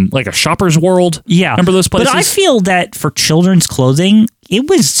of like a Shopper's World. Yeah, remember those places? But I feel that for children's clothing, it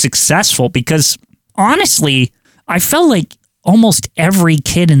was successful because honestly, I felt like almost every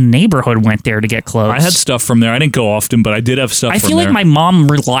kid in the neighborhood went there to get clothes. I had stuff from there. I didn't go often, but I did have stuff. I feel like my mom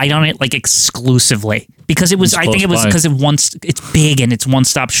relied on it like exclusively because it was. I think it was because it's big and it's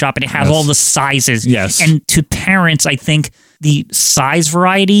one-stop shop and it has all the sizes. Yes, and to parents, I think the size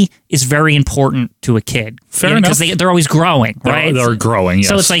variety is very important to a kid. Fair enough, because they're always growing, right? They're growing. Yes.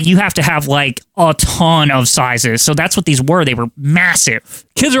 So it's like you have to have like a ton of sizes. So that's what these were. They were massive.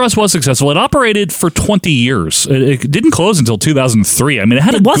 Kids R Us was successful. It operated for 20 years. It didn't close until 2003. I mean, it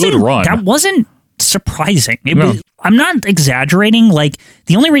had a good run. That wasn't surprising. I'm not exaggerating. Like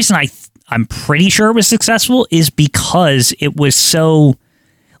the only reason I'm pretty sure it was successful is because it was so,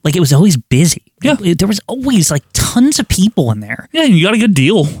 like, it was always busy. Yeah. There was always like tons of people in there. Yeah, you got a good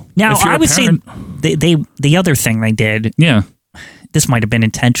deal. Now, I would say the other thing they did. Yeah. This might have been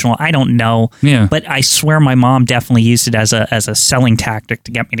intentional. I don't know. Yeah. But I swear my mom definitely used it as a selling tactic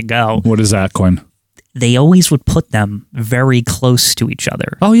to get me to go. What is that, Quinn? They always would put them very close to each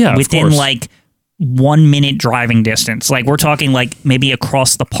other. Oh, yeah. Within like 1 minute driving distance. Like we're talking like maybe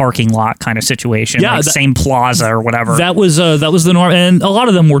across the parking lot kind of situation. Yeah, like same plaza or whatever. That was the norm, and a lot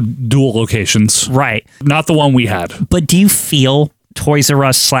of them were dual locations. Right. Not the one we had. But do you feel Toys R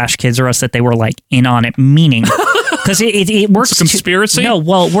Us / Kids R Us that they were like in on it? Meaning, because it works. It's a conspiracy? No,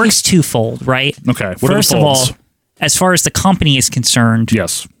 well, it works twofold, right? Okay. First of all, as far as the company is concerned,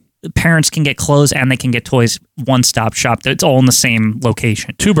 yes, parents can get clothes and they can get toys. One-stop shop. It's all in the same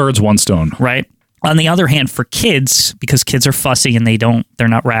location. 2 birds, 1 stone. Right. On the other hand, for kids, because kids are fussy and they're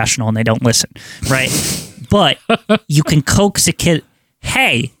not rational and they don't listen, right? But you can coax a kid,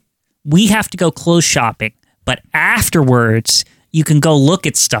 hey, we have to go clothes shopping, but afterwards you can go look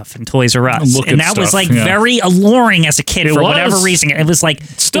at stuff in Toys R Us. And that was like very alluring as a kid for whatever reason. It was like...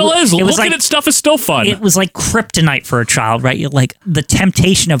 Still is. Looking at stuff is still fun. It was like kryptonite for a child, right? You're like the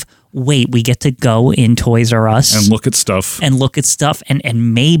temptation of, wait, we get to go in Toys R Us and look at stuff,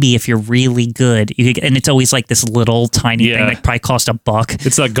 and maybe if you're really good, you could, and it's always like this little tiny thing that probably cost $1.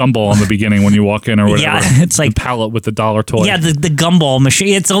 It's that gumball in the beginning when you walk in or whatever. Yeah, it's like the pallet with the dollar toy. Yeah, the gumball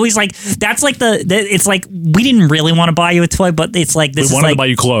machine. It's always like that's like it's like we didn't really want to buy you a toy, but it's like this. We wanted to buy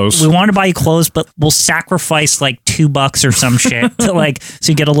you clothes. We wanted to buy you clothes, but we'll sacrifice like $2 or some shit to like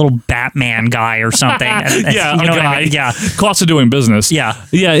so you get a little Batman guy or something. Yeah, you know a guy. What I mean? Yeah, cost of doing business. Yeah,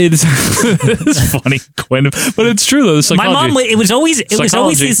 it's it's funny, Quinn, but it's true though. My mom, it was always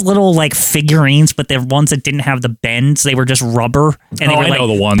these little like figurines, but they're ones that didn't have the bends. They were just rubber, and they were I know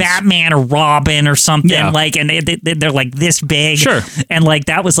the ones. Batman or Robin or something. Yeah. Like, and they're like this big. Sure. And like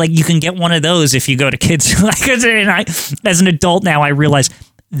that was like you can get one of those if you go to Kids. Like, as an adult now, I realize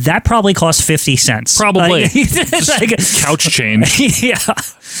that probably cost 50 cents. Probably. Like, couch change. Yeah.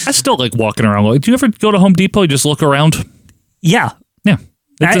 I still like walking around. Like, do you ever go to Home Depot? You just look around. Yeah. Yeah.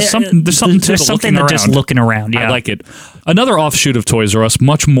 There's something to just looking around. Yeah. I like it. Another offshoot of Toys R Us,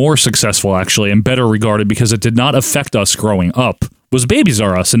 much more successful actually, and better regarded because it did not affect us growing up, was Babies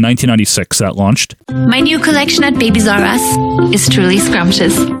R Us in 1996 that launched. My new collection at Babies R Us is truly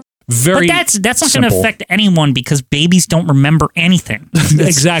scrumptious. But that's not going to affect anyone because babies don't remember anything.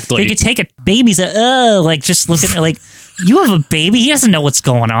 Exactly. They could take a baby's like just look at like you have a baby. He doesn't know what's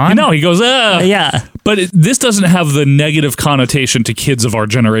going on. No, he goes yeah. But this doesn't have the negative connotation to kids of our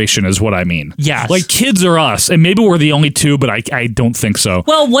generation, is what I mean. Yeah, like Kids R Us, and maybe we're the only two, but I don't think so.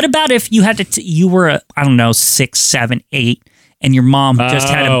 Well, what about if you had you were I don't know 6, 7, 8. And your mom just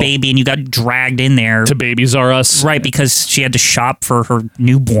had a baby and you got dragged in there. To Babies R Us. Right, because she had to shop for her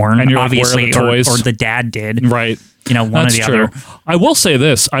newborn, and you're obviously, like, where are the toys? Or the dad did. Right. You know, one That's or the true. other. I will say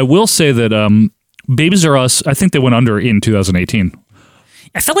this. I will say that Babies R Us, I think they went under in 2018.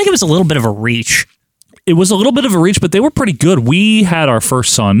 I felt like it was a little bit of a reach. It was a little bit of a reach, but they were pretty good. We had our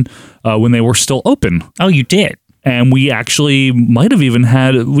first son when they were still open. Oh, you did? And we actually might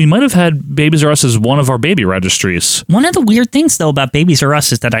have had Babies R Us as one of our baby registries. One of the weird things, though, about Babies R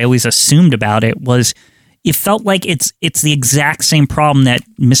Us is that I always assumed about it was it felt like it's the exact same problem that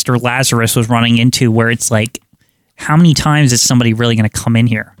Mr. Lazarus was running into, where it's like, how many times is somebody really going to come in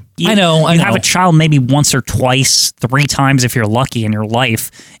here? I know. You have a child maybe once or twice, 3 times if you're lucky in your life,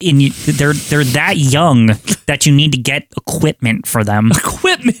 and they're that young that you need to get equipment for them.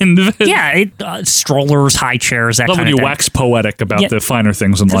 Equipment? Yeah, strollers, high chairs, that I love kind when of you thing. wax poetic about the finer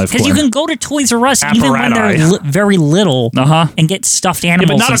things in life. Because you can go to Toys R Us even when they're very little and get stuffed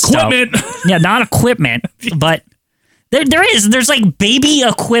animals. but not equipment. Yeah, not equipment, but there's like baby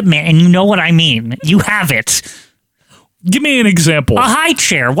equipment, and you know what I mean. You have it. Give me an example. A high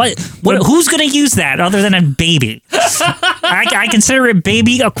chair. What? Who's going to use that other than a baby? I consider it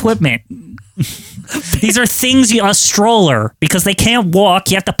baby equipment. These are things, a stroller, because they can't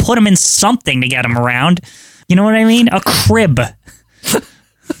walk. You have to put them in something to get them around. You know what I mean? A crib.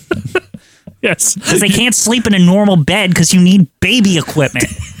 Yes. Because they can't sleep in a normal bed because you need baby equipment.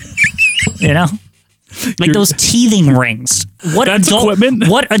 You know? Like those teething rings. That's equipment?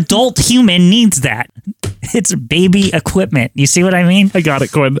 What adult human needs that? It's baby equipment. You see what I mean? I got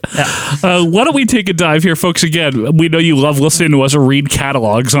it, Quinn. Yeah. Why don't we take a dive here, folks? Again, we know you love listening to us read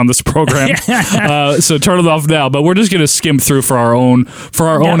catalogs on this program, so turn it off now. But we're just going to skim through for our own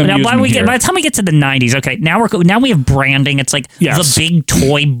amusement by here. the time we get to the 90s, okay, now we have branding. It's like the big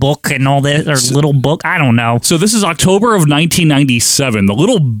toy book and all this, or little book. I don't know. So this is October of 1997. The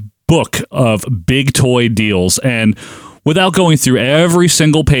little book of big toy deals, and without going through every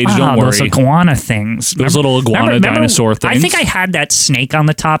single page, don't worry. Those iguana things. Those little iguana dinosaur things. I think I had that snake on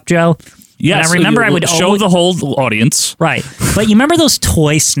the top, Joe. Yes, and I remember I would show the whole audience. Right. But you remember those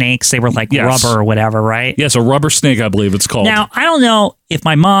toy snakes? They were like rubber or whatever, right? Yes, a rubber snake, I believe it's called. Now, I don't know if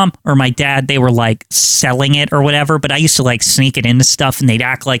my mom or my dad, they were like selling it or whatever, but I used to like sneak it into stuff and they'd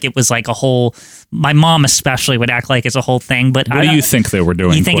act like it was like a whole, my mom especially would act like it's a whole thing. But what do you think they were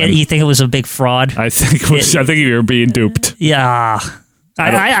doing? You think it was a big fraud? I think you were being duped. Yeah.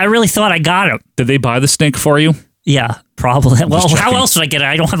 I really thought I got it. Did they buy the snake for you? Yeah, probably. Well, how else would I get it?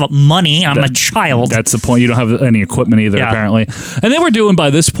 I don't have money. I'm a child. That's the point. You don't have any equipment either, apparently. And they were doing,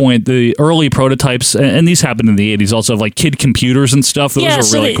 by this point, the early prototypes, and these happened in the 80s, also of like kid computers and stuff.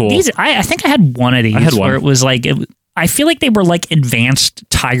 Those were really cool. I think I had one of these. I had one. Where it was like... I feel like they were like advanced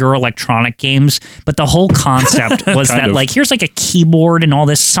Tiger Electronic games, but the whole concept was that like, here's like a keyboard and all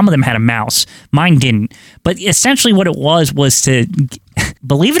this. Some of them had a mouse. Mine didn't. But essentially what it was to,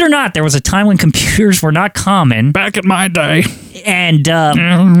 believe it or not, there was a time when computers were not common. Back in my day. And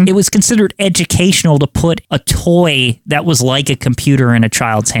it was considered educational to put a toy that was like a computer in a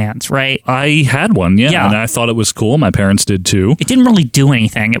child's hands, right? I had one, yeah. And I thought it was cool. My parents did too. It didn't really do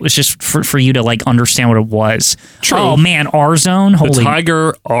anything. It was just for you to like understand what it was. True. Oh man, R-Zone. The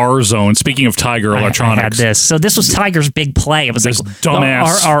Tiger R-Zone. Speaking of Tiger Electronics. I had this. So this was Tiger's big play. It was this like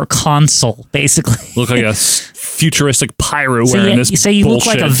dumbass. Our console, basically. Look like a futuristic pirate so wearing this You say you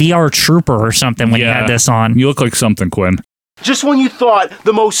bullshit. look like a VR trooper or something when you had this on. You look like something, Quinn. Just when you thought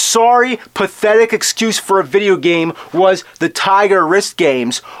the most sorry, pathetic excuse for a video game was the Tiger wrist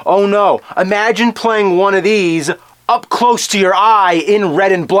games, oh no, imagine playing one of these up close to your eye in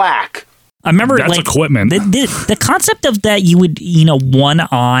red and black. I remember that's like, equipment. The concept of that you would, one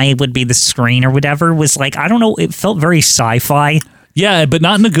eye would be the screen or whatever was like, I don't know, it felt very sci-fi. Yeah, but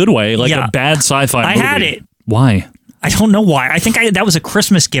not in a good way, like a bad sci-fi movie. I had it. Why? I don't know why. I think that was a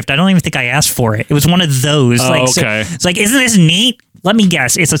Christmas gift. I don't even think I asked for it. It was one of those. Okay. So, it's like, isn't this neat? Let me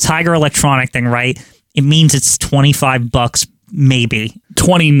guess. It's a Tiger Electronic thing, right? It means it's $25, maybe.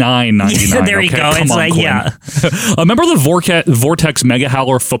 $29.99. Yeah, there you go. Come it's on, like, Quinn. yeah. Remember the Vortex Mega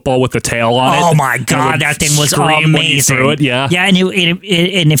Howler football with the tail on it? Oh my God, that thing was amazing. Threw it, yeah. Yeah, and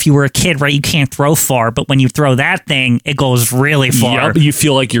if you were a kid, right, you can't throw far, but when you throw that thing, it goes really far. Yep, you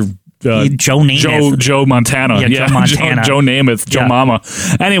feel like you're Joe Namath. Joe Montana. Yeah, Joe Montana. Joe Namath. Joe Mama.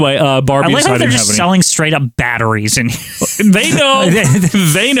 Anyway, Barbie. I like how they're just selling straight up batteries. And they know.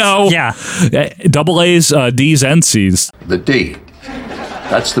 They know. Yeah. Double A's, D's, and C's. The D.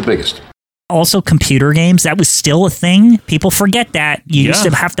 That's the biggest. Also, computer games, that was still a thing. People forget that. You used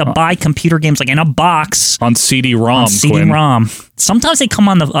to have to buy computer games like in a box. On CD-ROM, CD-ROM. Sometimes they come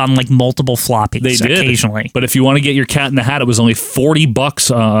on like multiple floppies. They did. Occasionally. But if you want to get your cat in the hat, it was only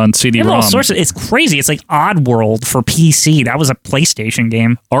 $40 on CD-ROM. All sorts of, it's crazy. It's like Oddworld for PC. That was a PlayStation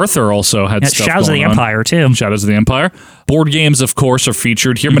game. Arthur also had stuff Shadows of the Empire, too. Shadows of the Empire. Board games, of course, are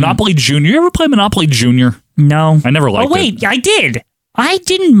featured here. Monopoly Junior. You ever play Monopoly Junior? No. I never liked it. Oh, wait. I did. I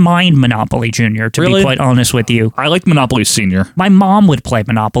didn't mind Monopoly Junior, to be quite honest with you. I liked Monopoly Senior. My mom would play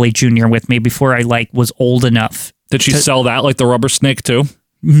Monopoly Junior with me before I was old enough. Did she sell that like the rubber snake too?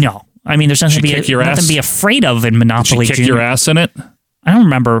 No. I mean, there's nothing to be afraid of in Monopoly Junior. Did she kick your ass in it? I don't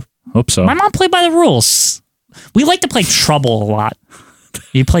remember Hope so. My mom played by the rules. We like to play Trouble a lot.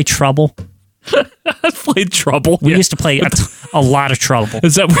 You play Trouble? I played Trouble. We used to play a lot of Trouble.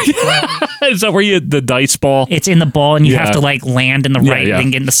 Is that where you the dice ball? It's in the ball, and you have to like land in the right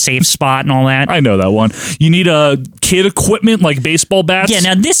thing, get in the safe spot, and all that. I know that one. You need kid equipment like baseball bats. Yeah.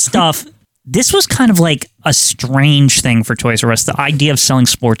 Now this stuff. This was kind of like a strange thing for Toys R Us, the idea of selling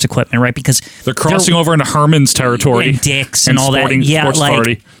sports equipment, right? Because they're crossing over into Herman's territory, and Dick's and all that. Yeah,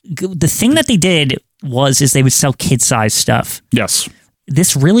 like the thing that they did is they would sell kid-sized stuff. Yes.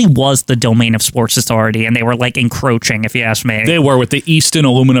 This really was the domain of Sports Authority, and they were like encroaching, if you ask me. They were, with the Easton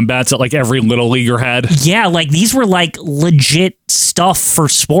aluminum bats that like every little leaguer had. Yeah, like these were like legit stuff for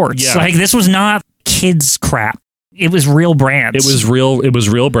sports. Yeah. Like this was not kids crap. It was real brands. It was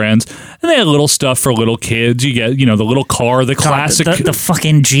real brands. And they had little stuff for little kids. You get, the little car, the classic. The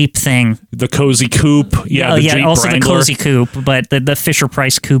fucking Jeep thing. The Cozy Coupe. Yeah, the Jeep also Wrangler. The Cozy Coupe, but the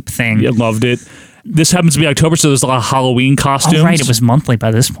Fisher-Price Coupe thing. Yeah, loved it. This happens to be October, so there's a lot of Halloween costumes. Oh, right. It was monthly by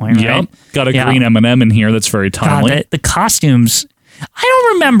this point, right? Yep. Got a green M&M in here that's very timely. God, the costumes... I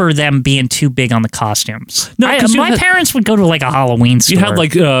don't remember them being too big on the costumes. No, my parents would go to like a Halloween store. You had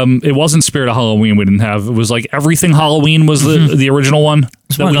like it wasn't Spirit of Halloween. We didn't have. It was like Everything Halloween was the original one.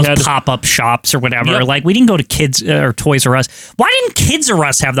 It was one of those pop-up shops or whatever. Yep. Like we didn't go to Kids or Toys R Us. Why didn't Kids R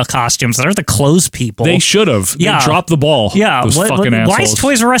Us have the costumes? They're the clothes people. They should have. Yeah. They dropped the ball. Yeah. Those fucking assholes. Why is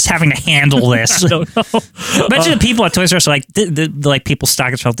Toys R Us having to handle this? I don't know. Imagine the people at Toys R Us are like, like people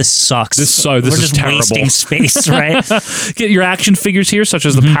stock themselves. This sucks. This We're is just terrible. wasting space, right? Get your action figures here, such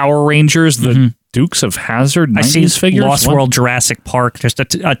as the Power Rangers, the Dukes of Hazzard 90s I see figures. Lost World Jurassic Park, just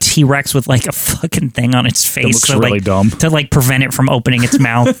a T-Rex with like a fucking thing on its face. It looks really dumb. To like prevent it from opening its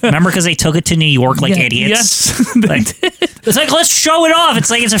mouth. Remember, because they took it to New York like idiots? Yes. It's like, let's show it off. It's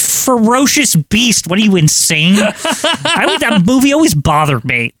like, it's a ferocious beast. What are you, insane? That movie always bothered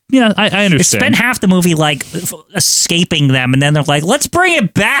me. Yeah, I understand. It spent half the movie like escaping them, and then they're like, let's bring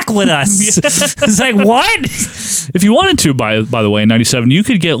it back with us. It's like, what? If you wanted to, by the way, in 97, you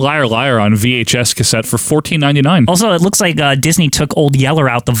could get Liar Liar on VHS cassette for $14.99. Also, it looks like Disney took Old Yeller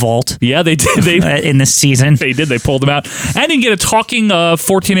out the vault. Yeah, they did. In this season. They did. They pulled him out. And you can get a talking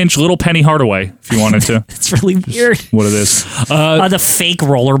 14-inch little Penny Hardaway if you wanted to. It's really weird. What it is. The fake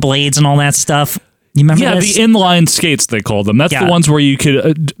rollerblades and all that stuff. You remember this? The inline skates, they called them. That's the ones where you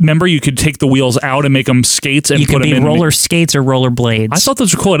could, remember, you could take the wheels out and make them skates and you put could them be in. roller skates or roller blades. I thought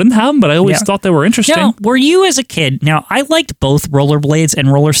those were cool. I didn't have them, but I always thought they were interesting. Now, were you as a kid? Now, I liked both roller blades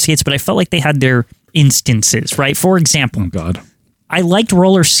and roller skates, but I felt like they had their instances, right? For example, oh God, I liked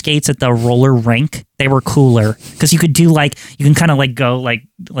roller skates at the roller rink. They were cooler because you could do you can kind of like go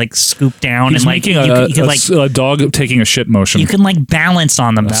like scoop down. He's and like making you could a dog taking a shit motion. You can like balance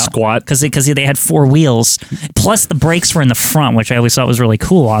on them, squat, because they had four wheels. Plus the brakes were in the front, which I always thought was really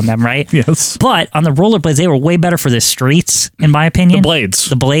cool on them, right? Yes. But on the rollerblades, they were way better for the streets, in my opinion.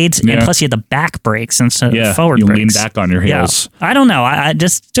 The blades, Yeah. and plus you had the back brakes instead of the forward you brakes. lean back on your heels. Yeah. I don't know. I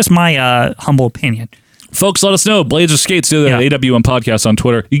just my humble opinion. Folks, let us know. Blades or Skates, do that at AWM Podcast on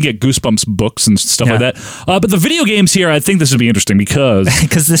Twitter. You can get Goosebumps books and stuff like that. But the video games here, I think this would be interesting because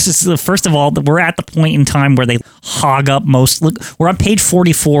this is first of all, we're at the point in time where they hog up most. Look, we're on page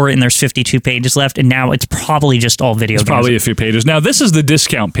 44 and there's 52 pages left, and now it's probably just all video games. Probably a few pages. Now, this is the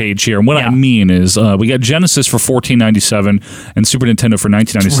discount page here, and what I mean is we got Genesis for $14.97 and Super Nintendo for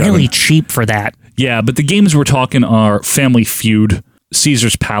 $19.97. It's really cheap for that. Yeah, but the games we're talking are Family Feud,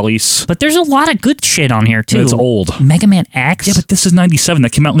 Caesar's Palace. But there's a lot of good shit on here, too. It's old. Mega Man X? Yeah, but this is 97.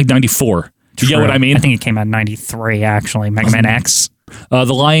 That came out in like 94. Do you get what I mean? I think it came out in 93, actually. Mega Man X.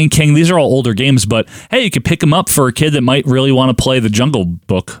 The Lion King. These are all older games, but hey, you could pick them up for a kid that might really want to play the Jungle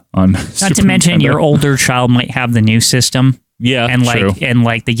Book on Not to mention, your older child might have the new system. Yeah, and true.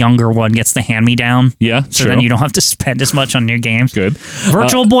 the younger one gets the hand-me-down. Yeah, so then you don't have to spend as much on new games. Good.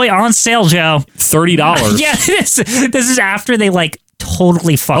 Virtual Boy on sale, Joe. $30. Yeah, this is after they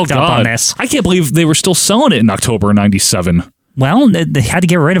totally fucked up on this. I can't believe they were still selling it in October of 97. Well, they had to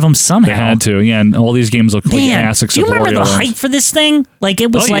get rid of them somehow. They had to, yeah, and all these games look like ass. Do you remember the hype for this thing? Like,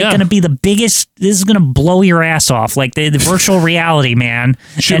 it was going to be the biggest, this is going to blow your ass off. Like, the virtual reality, man.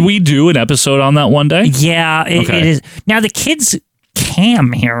 Should we do an episode on that one day? Yeah, it is. Now, the kids'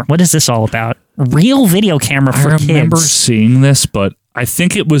 cam here, what is this all about? Real video camera for kids. I remember seeing this, but I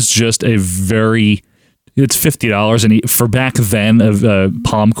think it was just a very... It's $50, and for back then, a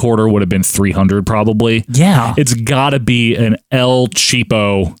palm quarter would have been $300 probably. Yeah, it's got to be an El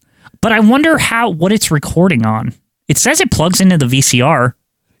Cheapo. But I wonder what it's recording on. It says it plugs into the VCR.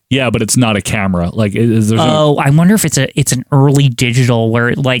 Yeah, but it's not a camera. Like, I wonder if it's an early digital where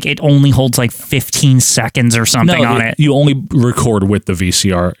it only holds like 15 seconds or something on it. You only record with the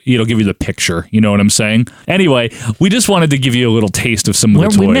VCR. It'll give you the picture. You know what I'm saying? Anyway, we just wanted to give you a little taste of some of the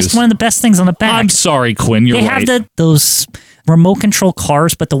toys. We missed one of the best things on the back. I'm sorry, Quinn. You're right. They have those remote control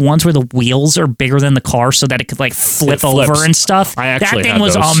cars, but the ones where the wheels are bigger than the car so that it could like flip over and stuff. I actually that thing had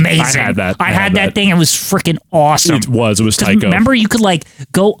was those. amazing. I had that. I had that thing. It was freaking awesome. It was Tyco. Remember, you could like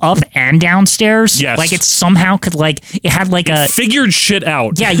go up and downstairs. Yes. Like it somehow could it had like a figured shit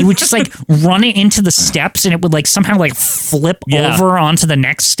out. Yeah, you would just like run it into the steps, and it would like somehow like flip over onto the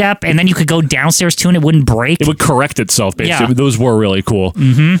next step, and then you could go downstairs too, and it wouldn't break. It would correct itself. Basically, Yeah. Those were really cool.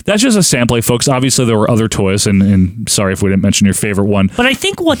 Mm-hmm. That's just a sampling, folks. Obviously, there were other toys, and sorry if we didn't mention your favorite one. But I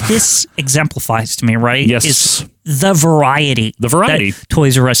think what this exemplifies to me, right, Yes. is the variety. that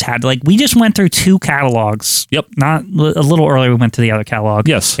Toys R Us had. Like, we just went through 2 catalogs. Yep. Not a little earlier, we went to the other catalog.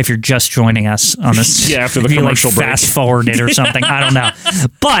 Yes. If you're just joining us on this. Yeah, after the if you, commercial break. fast forwarded or something. I don't know.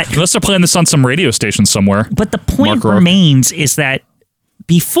 But Unless they're playing this on some radio station somewhere. But the point Mark Rook. remains is that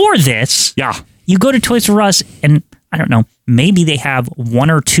before this, you go to Toys R Us and I don't know, maybe they have 1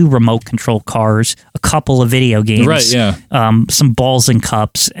 or 2 remote control cars, a couple of video games, Right, yeah. Some balls and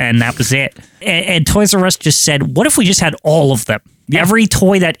cups, and that was it. And Toys R Us just said, what if we just had all of them? Every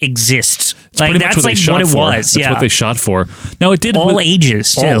toy that exists. Pretty much That's what they like shot what it for. was. That's what they shot for. Now, it did all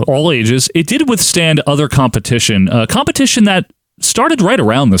ages too. All ages. It did withstand other competition. Competition that started right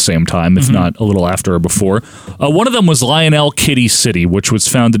around the same time, if not a little after or before. One of them was Lionel Kitty City, which was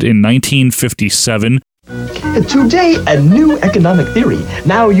founded in 1957. Today, a new economic theory.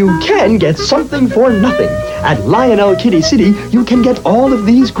 Now you can get something for nothing. At Lionel Kitty City, you can get all of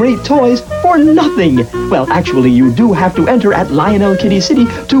these great toys for nothing. Well, actually, you do have to enter at Lionel Kitty City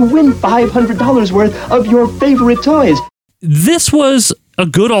to win $500 worth of your favorite toys. This was a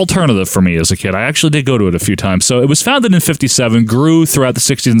good alternative for me as a kid. I actually did go to it a few times. So it was founded in 57, grew throughout the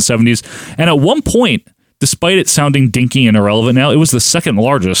 60s and 70s, and at one point, despite it sounding dinky and irrelevant now, it was the second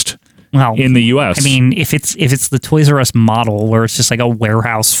largest in the U.S. I mean, if it's the Toys R Us model where it's just like a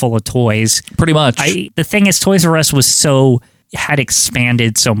warehouse full of toys, pretty much. The thing is, Toys R Us had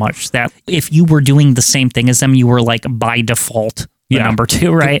expanded so much that if you were doing the same thing as them, you were like by default number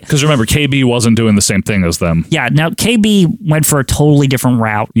 2, right? Because remember, KB wasn't doing the same thing as them. Yeah. Now KB went for a totally different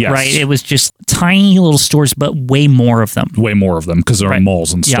route, right? It was just tiny little stores, but way more of them. Way more of them because they're in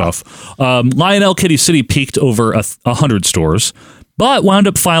malls and stuff. Lionel Kitty City peaked over 100 stores, but wound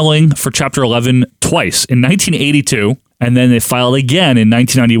up filing for Chapter 11 twice, in 1982, and then they filed again in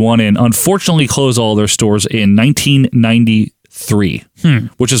 1991, and unfortunately closed all their stores in 1993,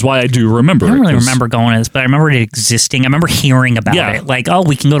 which is why I do remember I don't really it, remember going to this, but I remember it existing. I remember hearing about it. Like, oh,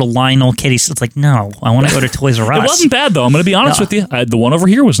 we can go to Lionel Kitty. So it's like, no, I want to go to Toys R Us. It wasn't bad, though. I'm going to be honest with you. The one over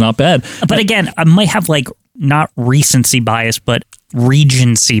here was not bad. But again, I might have like not recency bias, but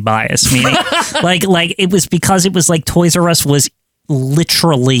regency bias, meaning like it was because it was like Toys R Us was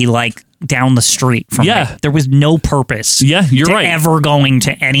literally like down the street from me. There was no purpose you're right. ever going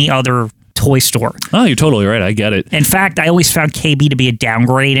to any other toy store. Oh, you're totally right. I get it. In fact, I always found KB to be a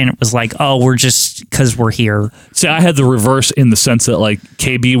downgrade, and it was like, oh, we're just because we're here. See, I had the reverse in the sense that like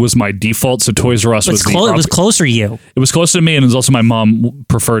KB was my default, so Toys R Us was it was closer to you. It was closer to me, and it was also my mom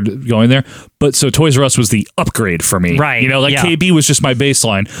preferred going there. But so Toys R Us was the upgrade for me, right? You know, like KB was just my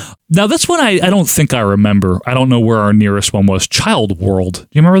baseline. Now that's one I don't think I remember. I don't know where our nearest one was. Child World. Do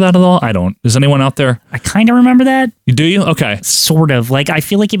you remember that at all? I don't. Is anyone out there? I kind of remember that. Do you? Okay. Sort of. Like I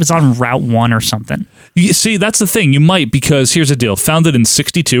feel like it was on Route 1 or something. You see, that's the thing. You might, because here's the deal. Founded in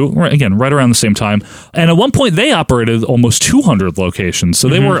 62, again, right around the same time. And at one point, they operated almost 200 locations. So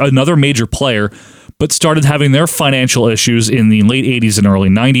they were another major player, but started having their financial issues in the late 80s and early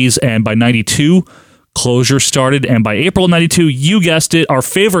 90s. And by 92, closure started. And by April 92, you guessed it, our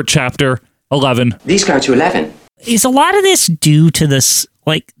favorite chapter, 11. These go to 11. Is a lot of this due to this?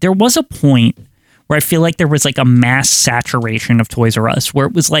 Like, there was a point where I feel like there was like a mass saturation of Toys R Us, where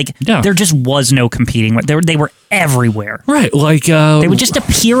it was like there just was no competing. They were everywhere, right? Like they would just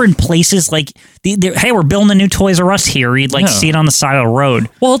appear in places like, hey, we're building a new Toys R Us here. You'd like see it on the side of the road.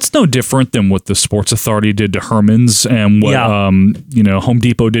 Well, it's no different than what the Sports Authority did to Herman's and what Home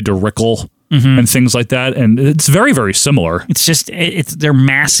Depot did to Rickle. And things like that, and it's very, very similar. It's just they're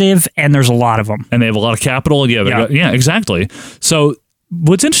massive, and there's a lot of them, and they have a lot of capital. Yeah, exactly. So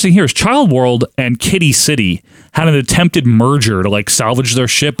what's interesting here is Child World and Kitty City had an attempted merger to like salvage their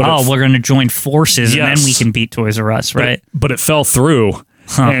ship. But we're going to join forces, and then we can beat Toys R Us, right? But it fell through.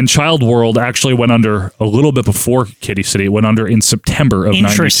 And Child World actually went under a little bit before Kitty City. It went under in September of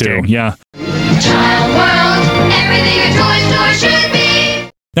 92. Yeah. Child World, everything a toy store should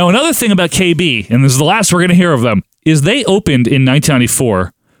be. Now, another thing about KB, and this is the last we're going to hear of them, is they opened in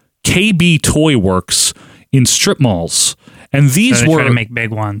 1994 KB Toy Works in strip malls. And these were trying to make big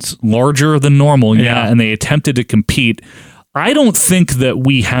ones. Larger than normal, and they attempted to compete. I don't think that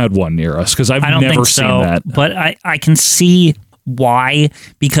we had one near us because I've never seen that. But I can see why,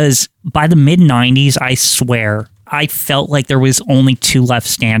 because by the mid-90s, I swear, I felt like there was only two left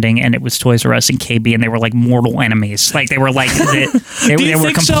standing, and it was Toys R Us and KB, and they were like mortal enemies. Like they were like they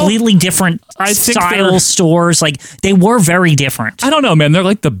were completely different style stores. Like they were very different. I don't know, man. They're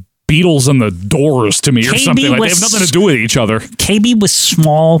like the Beatles and the Doors to me, or something. Like they have nothing to do with each other. KB was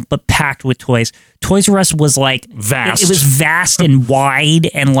small but packed with toys. Toys R Us was like vast. It was vast and wide,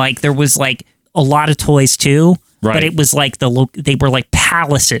 and like there was like a lot of toys too. Right. But it was like they were like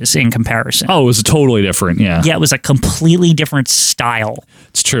palaces in comparison. Oh, it was totally different. Yeah. Yeah, it was a completely different style.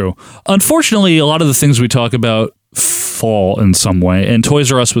 It's true. Unfortunately, a lot of the things we talk about fall in some way, and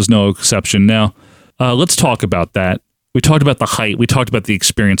Toys R Us was no exception. Now, let's talk about that. We talked about the height. We talked about the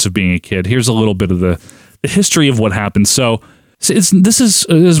experience of being a kid. Here's a little bit of the history of what happened. So this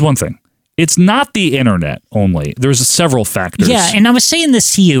is one thing. It's not the internet only. There's several factors. Yeah, and I was saying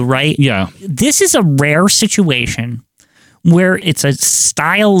this to you, right? Yeah. This is a rare situation where it's a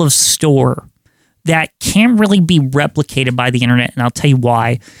style of store that can't really be replicated by the internet, and I'll tell you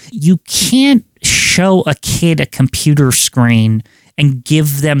why. You can't show a kid a computer screen and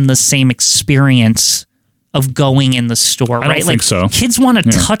give them the same experience of going in the store, right? I don't think so. Kids want to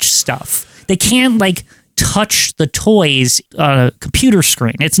touch stuff. They can't like touch the toys computer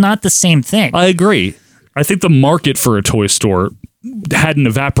screen. It's not the same thing. I agree. I think the market for a toy store hadn't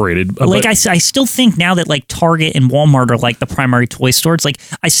evaporated. Like I still think now that like Target and Walmart are like the primary toy stores, like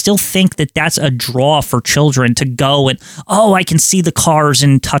I still think that that's a draw for children to go and, oh, I can see the cars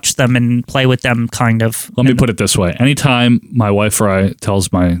and touch them and play with them kind of. Let me put it this way. Anytime my wife or I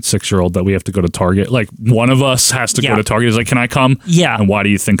tells my 6-year-old that we have to go to Target, like one of us has to go to Target. He's like, can I come? Yeah. And why do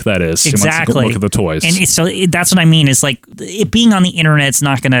you think that is? Exactly. He wants to go look at the toys. And so that's what I mean is like it being on the internet, it's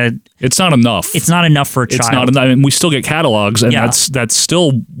not going to. It's not enough. It's not enough for a child. It's not enough. I mean, we still get catalogs, and that's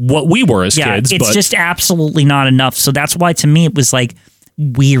still what we were as kids. It's just absolutely not enough. So that's why to me it was like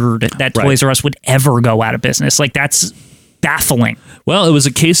weird that Toys R Us would ever go out of business. Like that's baffling. Well, it was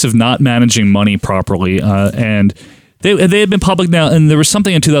a case of not managing money properly, and they had been public now, and there was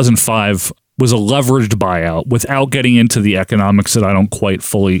something in 2005 was a leveraged buyout without getting into the economics that I don't quite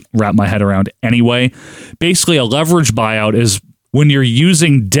fully wrap my head around anyway. Basically, a leveraged buyout is when you're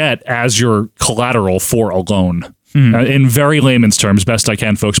using debt as your collateral for a loan. In very layman's terms, best I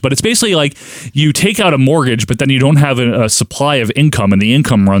can, folks. But it's basically like you take out a mortgage, but then you don't have a supply of income, and the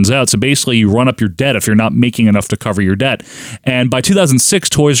income runs out. So basically, you run up your debt if you're not making enough to cover your debt. And by 2006,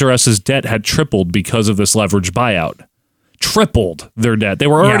 Toys R Us's debt had tripled because of this leveraged buyout. Tripled their debt. They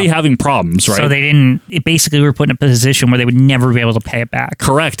were already having problems, right? So they didn't. It basically were put in a position where they would never be able to pay it back.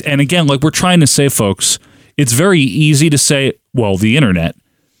 Correct. And again, like we're trying to say, folks, it's very easy to say, well, the internet.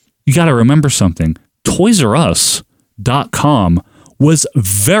 You got to remember something. ToysRUs.com was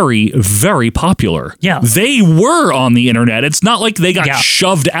very, very popular. Yeah. They were on the internet. It's not like they got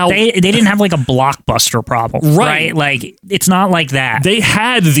shoved out. They didn't have like a Blockbuster problem, right? Like, it's not like that. They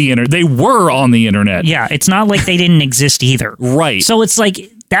had the internet. They were on the internet. Yeah, it's not like they didn't exist either. Right. So it's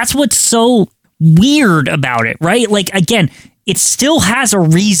like, that's what's so weird about it, right? Like, again, it still has a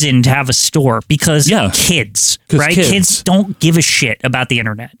reason to have a store because kids, right? Kids don't give a shit about the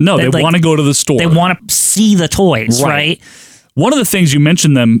internet. No, they want to go to the store. They want to see the toys, right? One of the things you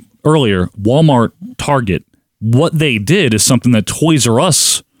mentioned them earlier, Walmart, Target, what they did is something that Toys R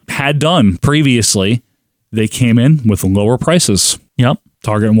Us had done previously. They came in with lower prices. Yep.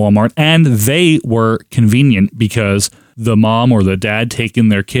 Target and Walmart. And they were convenient because the mom or the dad taking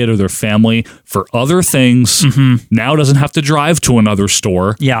their kid or their family for other things now doesn't have to drive to another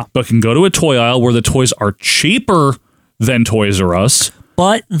store. Yeah. But can go to a toy aisle where the toys are cheaper than Toys R Us.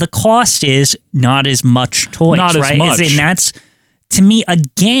 But the cost is not as much toys, not right? as much. And that's, to me,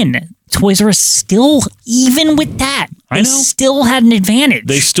 again, Toys R Us still, even with that, they still had an advantage.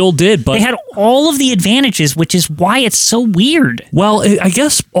 They still did, but they had all of the advantages, which is why it's so weird. Well, I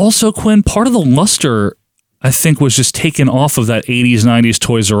guess also, Quinn, part of the luster, I think, was just taken off of that 80s, 90s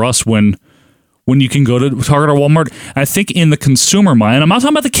Toys R Us when you can go to Target or Walmart. I think in the consumer mind, I'm not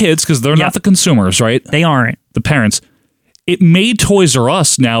talking about the kids because they're not the consumers, right? They aren't. The parents. It made Toys R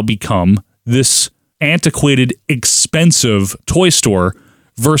Us now become this antiquated, expensive toy store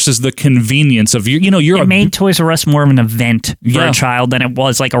versus the convenience of it made Toys R Us more of an event for a child than it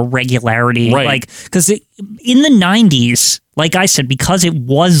was like a regularity. Right. Like, because in the 90s, like I said, because it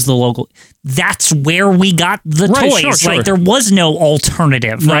was the local, that's where we got the toys. Sure. Like there was no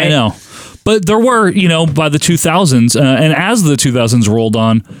alternative, right? I know. But there were, by the 2000s, and as the 2000s rolled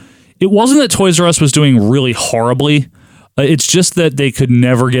on, it wasn't that Toys R Us was doing really horribly. It's just that they could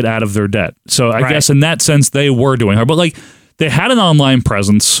never get out of their debt. So I guess in that sense, they were doing hard. But like, they had an online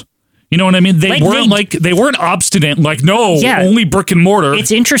presence. You know what I mean? They weren't obstinate. Like, no, only brick and mortar. It's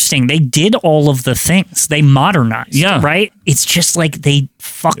interesting. They did all of the things. They modernized. Yeah. Right. It's just like they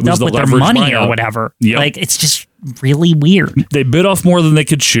fucked up with their money or whatever. Yep. Like, it's just really weird. They bit off more than they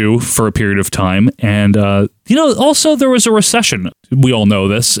could chew for a period of time. And, also there was a recession. We all know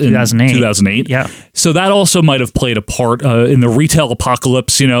this in 2008. Yeah. So that also might have played a part in the retail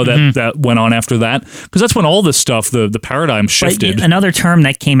apocalypse, that went on after that. Because that's when all this stuff, the paradigm shifted. But another term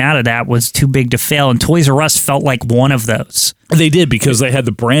that came out of that was too big to fail. And Toys R Us felt like one of those. They did, because they had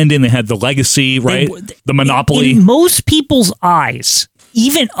the branding, they had the legacy, right? The monopoly. In most people's eyes,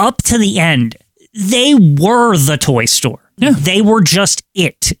 even up to the end, they were the toy store. Yeah. They were just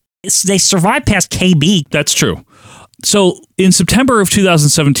it. They survived past KB. That's true. So in September of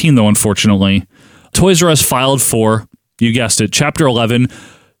 2017, though, unfortunately, Toys R Us filed for, you guessed it, Chapter 11,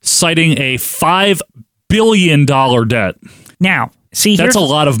 citing a $5 billion debt. Now, see, that's a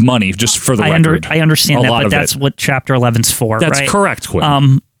lot of money, just for the record. I understand that, but that's what Chapter 11's for. That's right? correct,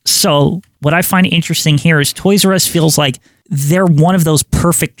 Quinn. So what I find interesting here is Toys R Us feels like they're one of those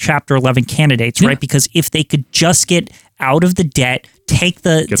perfect Chapter 11 candidates, right? Because if they could just get out of the debt, take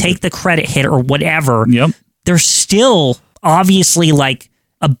the credit hit or whatever, they're still obviously like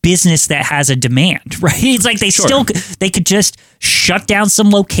a business that has a demand, right? It's like they could just shut down some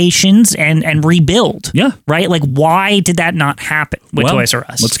locations and rebuild. Yeah. Right? Like, why did that not happen with Toys R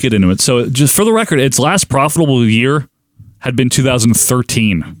Us? Let's get into it. So just for the record, its last profitable year had been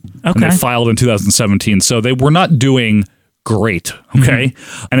 2013. Okay. And they filed in 2017. So they were not doing great. Okay.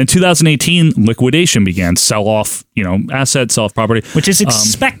 And in 2018, liquidation began. Sell off, assets, sell off property. Which is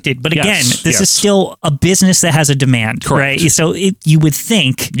expected. But again, this is still a business that has a demand. Correct. Right? So you would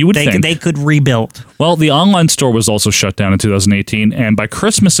think they could rebuild. Well, the online store was also shut down in 2018. And by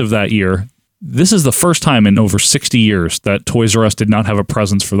Christmas of that year, this is the first time in over 60 years that Toys R Us did not have a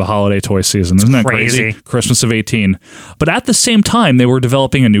presence for the holiday toy season. Isn't that crazy? Christmas of 18. But at the same time, they were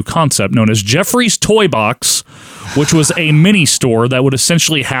developing a new concept known as Jeffrey's Toy Box, which was a mini store that would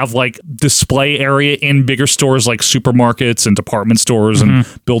essentially have like display area in bigger stores like supermarkets and department stores and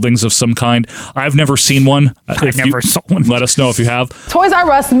buildings of some kind. I've never seen one. I never saw one. Let us know if you have. Toys R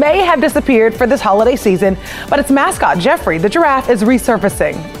Us may have disappeared for this holiday season, but its mascot, Jeffrey the giraffe, is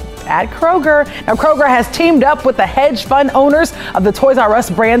resurfacing at Kroger. Now, Kroger has teamed up with the hedge fund owners of the Toys R Us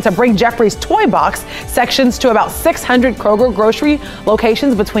brand to bring Jeffrey's Toy Box sections to about 600 Kroger grocery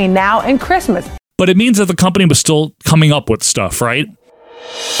locations between now and Christmas. But it means that the company was still coming up with stuff, right?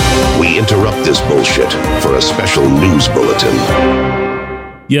 We interrupt this bullshit for a special news bulletin.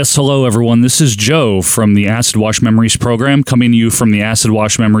 Yes, hello everyone. This is Joe from the Acid Wash Memories program, coming to you from the Acid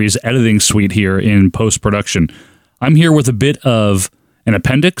Wash Memories editing suite here in post-production. I'm here with a bit of an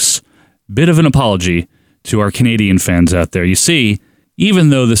appendix, bit of an apology to our Canadian fans out there. You see, even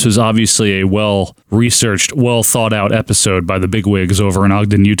though this was obviously a well-researched, well-thought-out episode by the bigwigs over in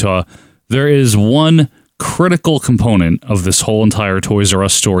Ogden, Utah, there is one critical component of this whole entire Toys R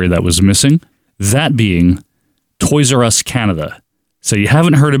Us story that was missing, that being Toys R Us Canada. So you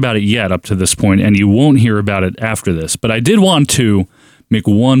haven't heard about it yet up to this point, and you won't hear about it after this. But I did want to make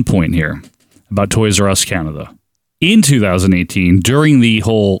one point here about Toys R Us Canada. In 2018, during the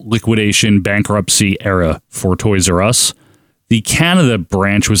whole liquidation bankruptcy era for Toys R Us, the Canada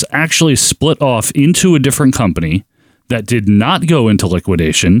branch was actually split off into a different company that did not go into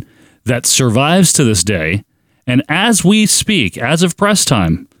liquidation, that survives to this day. And as we speak, as of press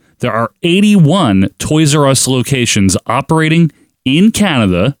time, there are 81 Toys R Us locations operating in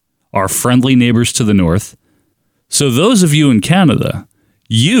Canada, our friendly neighbors to the north. So those of you in Canada,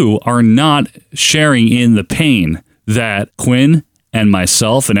 you are not sharing in the pain that Quinn and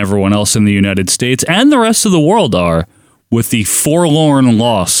myself and everyone else in the United States and the rest of the world are with the forlorn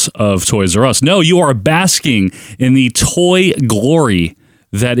loss of Toys R Us. No, you are basking in the toy glory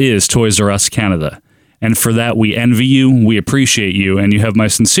that is Toys R Us Canada. And for that, we envy you, we appreciate you, and you have my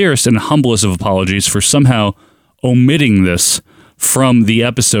sincerest and humblest of apologies for somehow omitting this from the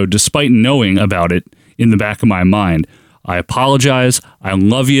episode, despite knowing about it in the back of my mind. I apologize. I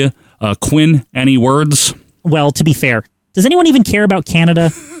love you. Quinn, any words? Well, to be fair, does anyone even care about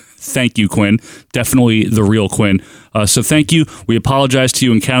Canada? Thank you, Quinn. Definitely the real Quinn. So thank you. We apologize to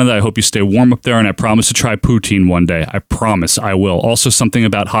you in Canada. I hope you stay warm up there, and I promise to try poutine one day. I promise I will. Also something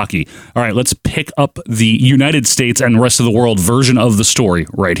about hockey. All right, let's pick up the United States and rest of the world version of the story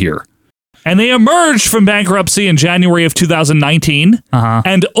right here. And they emerged from bankruptcy in January of 2019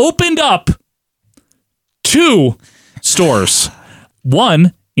 and opened up 2 stores.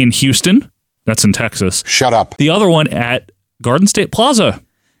 One in Houston, that's in Texas. Shut up. The other one at Garden State Plaza.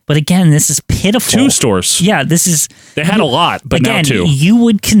 But again, this is pitiful. 2 stores. Yeah, this is... They had a lot, but again, now 2. You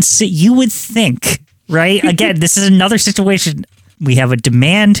would think, right? Again, this is another situation. We have a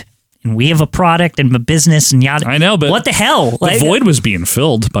demand, and we have a product and a business, and yada. I know, but... What the hell? The void was being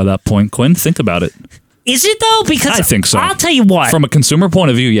filled by that point, Quinn. Think about it. Is it, though? Because I think so. I'll tell you what. From a consumer point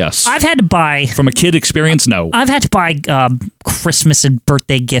of view, yes. I've had to buy... From a kid experience, no. I've had to buy Christmas and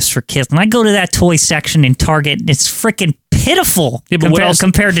birthday gifts for kids. And I go to that toy section in Target, and it's freaking pitiful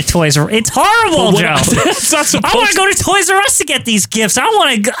compared to Toys R Us. It's horrible, Joe. It's not supposed I want to go to Toys R Us to get these gifts. I don't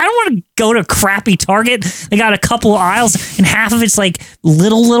want to go to crappy Target. They got a couple of aisles, and half of it's like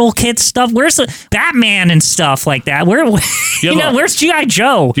little kid stuff. Where's the Batman and stuff like that? Where's G.I.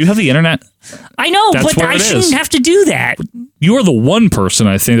 Joe? Do you have the internet? I know, That's but I shouldn't have to do that. You are the one person,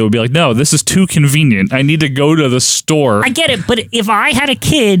 I think, that would be like, no, this is too convenient. I need to go to the store. I get it, but if I had a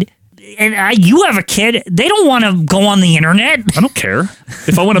kid... And you have a kid, they don't want to go on the internet. I don't care.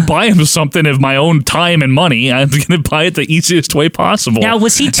 If I want to buy him something of my own time and money, I'm going to buy it the easiest way possible. Now,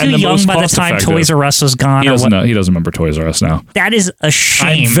 was he too young by the time Toys R Us was gone? He doesn't know. He doesn't remember Toys R Us now. That is a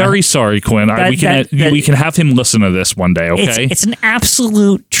shame. I'm very sorry, Quinn. We can have him listen to this one day, okay? It's an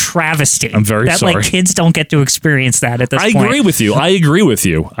absolute travesty. I'm very sorry. That kids don't get to experience that at this point. I agree with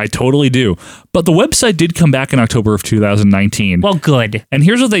you. I totally do. But the website did come back in October of 2019. Well, good. And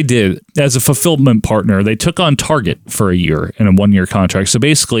here's what they did. As a fulfillment partner, they took on Target for a year in a 1-year contract. So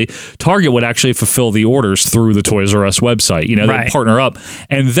basically, Target would actually fulfill the orders through the Toys R Us website. They'd partner up.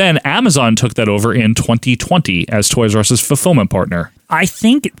 And then Amazon took that over in 2020 as Toys R Us's fulfillment partner. I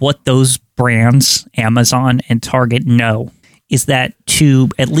think what those brands, Amazon and Target, know is that to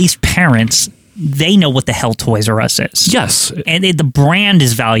at least parents, they know what the hell Toys R Us is. Yes. And the brand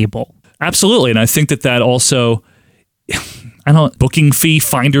is valuable. Absolutely. And I think that also... booking fee,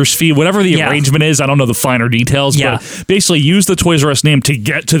 finder's fee, whatever the arrangement is. I don't know the finer details, but basically use the Toys R Us name to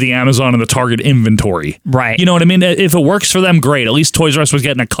get to the Amazon and the Target inventory. Right. You know what I mean? If it works for them, great. At least Toys R Us was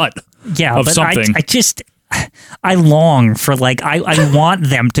getting a cut of something. I long for I want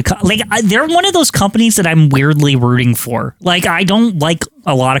them to they're one of those companies that I'm weirdly rooting for. I don't like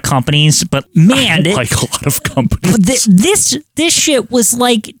a lot of companies, but man, I don't like a lot of companies. This shit was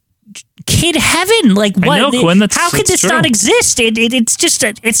like kid heaven. What? I know, Quinn, how could this not exist? It's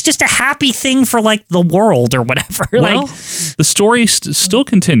just a happy thing for the world or whatever. Well, the story still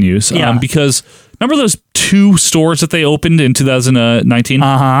continues because remember those 2 stores that they opened in 2019?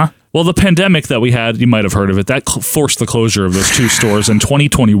 Well, the pandemic that we had, you might have heard of it, that forced the closure of those 2 stores in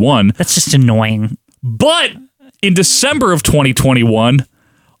 2021. That's just annoying. But in December of 2021,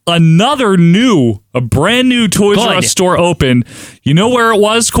 a brand new Toys R Us store opened. You know where it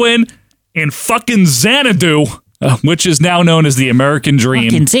was, Quinn? In fucking Xanadu, which is now known as the American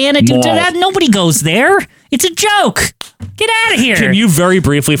Dream. Fucking Xanadu. Nobody goes there. It's a joke. Get out of here. Can you very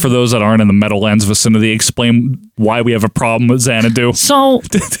briefly, for those that aren't in the Meadowlands vicinity, explain why we have a problem with Xanadu? So,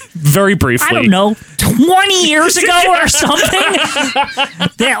 very briefly. I don't know, 20 years ago or something?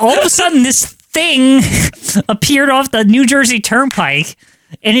 All of a sudden, this thing appeared off the New Jersey Turnpike,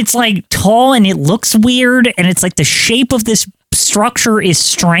 and it's tall and it looks weird, and it's the shape of this structure is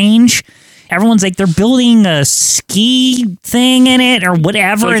strange. Everyone's they're building a ski thing in it or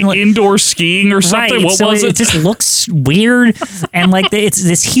whatever. Indoor skiing or something? Right. What was it? It just looks weird. And it's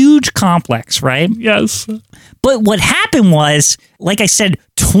this huge complex, right? Yes. But what happened was, like I said,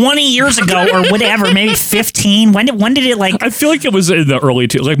 20 years ago or whatever, maybe 15. When did it I feel like it was in the early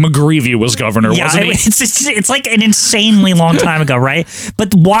McGreevey was governor, wasn't he? It's an insanely long time ago, right?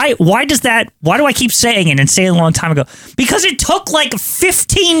 But why do I keep saying an insanely long time ago? Because it took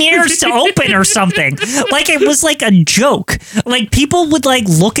 15 years to open or something. It was a joke. People would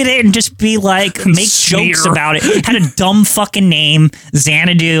look at it and just be make jokes about it. It had a dumb fucking name,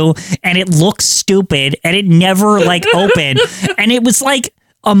 Xanadu, and it looked stupid, and it never opened. And it was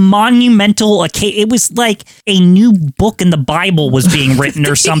a monumental it was a new book in the Bible was being written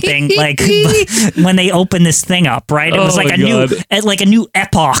or something when they opened this thing up, right? It was a new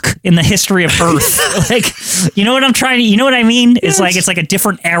epoch in the history of Earth. You know what I'm trying to, you know what I mean? It's it's a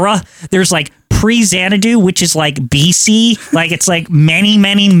different era. There's pre-Xanadu, which is like BC, like it's like many,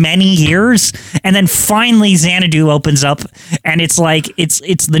 many, many years, and then finally Xanadu opens up, and it's like it's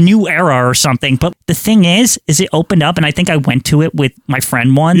the new era or something. But the thing is it opened up, and I think I went to it with my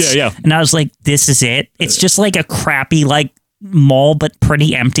friend once, and I was like, this is it. It's just like a crappy like mall, but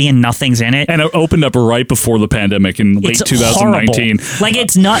pretty empty and nothing's in it. And it opened up right before the pandemic in late 2019. Horrible. Like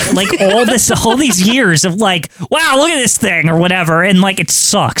it's not like all these years of like, wow, look at this thing or whatever, and like it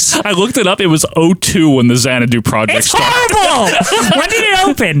sucks. I looked it up. It was 2002 when the Xanadu project started. Horrible. When did it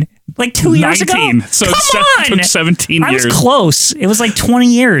open? Like 2 years ago? So Come it took 17 years. I was close. It was like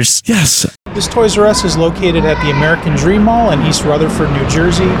 20 years. Yes. This Toys R Us is located at the American Dream Mall in East Rutherford, New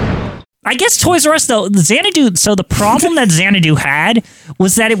Jersey. I guess Toys R Us, though, Xanadu, so the problem that Xanadu had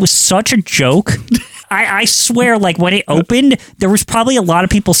was that it was such a joke. I swear, like, when it opened, there was probably a lot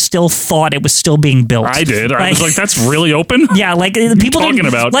of people still thought it was still being built. I did. I was like, that's really open? Yeah, like, people talking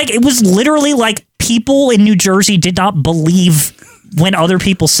about? Like, it was literally like people in New Jersey did not believe when other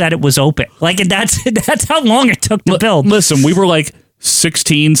people said it was open. Like, that's how long it took to build. Listen, we were like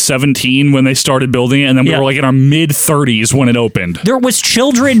 16, 17 when they started building it, and then we were like in our mid-30s when it opened. There was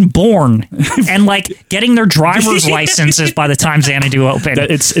children born and like getting their driver's licenses by the time Xanadu opened.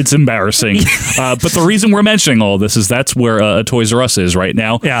 It's embarrassing. But the reason we're mentioning all this is that's where Toys R Us is right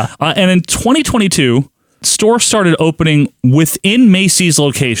now. Yeah. And in 2022, stores started opening within Macy's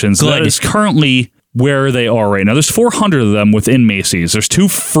locations. Good. That is currently where they are right now. There's 400 of them within Macy's. There's 2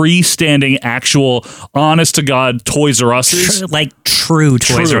 freestanding, actual, honest-to-God Toys R Us's. Like true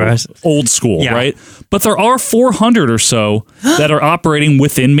Toys R Us. Old school, right? But there are 400 or so that are operating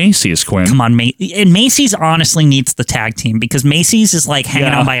within Macy's, Quinn. Come on, and Macy's honestly needs the tag team because Macy's is like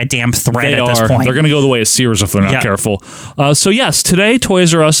hanging on by a damn thread at this point. They're going to go the way of Sears if they're not careful. So yes, today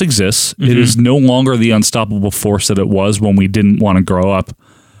Toys R Us exists. It is no longer the unstoppable force that it was when we didn't want to grow up.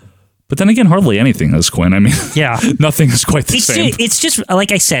 But then again, hardly anything is, Quinn. I mean, nothing is quite the same. It's just,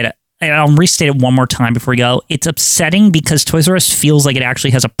 like I said, and I'll restate it one more time before we go. It's upsetting because Toys R Us feels like it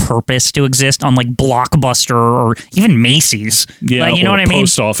actually has a purpose to exist on like Blockbuster or even Macy's. Yeah, like, you know what I mean?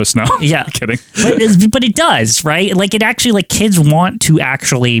 Post office now. Yeah. Kidding. But it does, right? Like it actually, like kids want to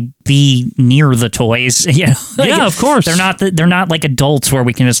actually be near the toys. You know? Like, yeah, of course. They're not like adults where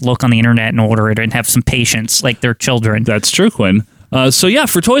we can just look on the internet and order it and have some patience. Like they're children. That's true, Quinn. So yeah,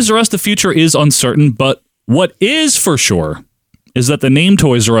 for Toys R Us, the future is uncertain, but what is for sure is that the name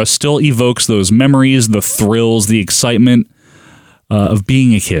Toys R Us still evokes those memories, the thrills, the excitement of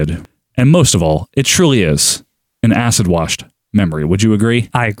being a kid. And most of all, it truly is an acid-washed memory. Would you agree?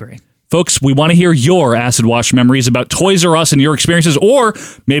 I agree. Folks, we want to hear your acid-washed memories about Toys R Us and your experiences, or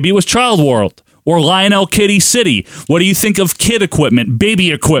maybe it was Child World. Or Lionel Kitty City. What do you think of kid equipment,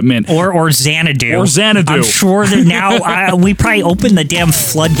 baby equipment? Or Xanadu. Or Xanadu. I'm sure that now we probably opened the damn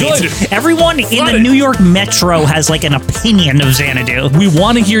floodgates. Good. Everyone in the New York Metro has like an opinion of Xanadu. We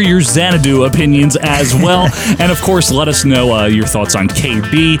want to hear your Xanadu opinions as well. And of course, let us know your thoughts on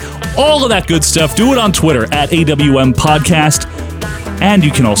KB. All of that good stuff. Do it on Twitter at AWM Podcast. And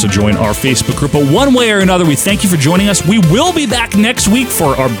you can also join our Facebook group. But one way or another, we thank you for joining us. We will be back next week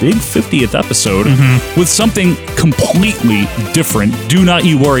for our big 50th episode with something completely different. Do not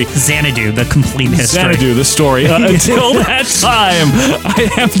you worry. Xanadu, the complete history. Xanadu, the story. Until that time, I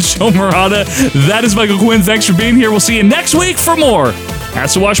am Joe Murata. That is Michael Quinn. Thanks for being here. We'll see you next week for more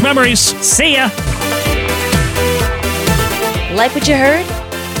Acid Wash Memories. See ya. Like what you heard?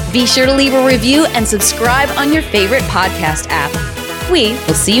 Be sure to leave a review and subscribe on your favorite podcast app. We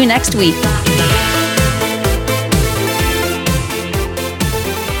will see you next week.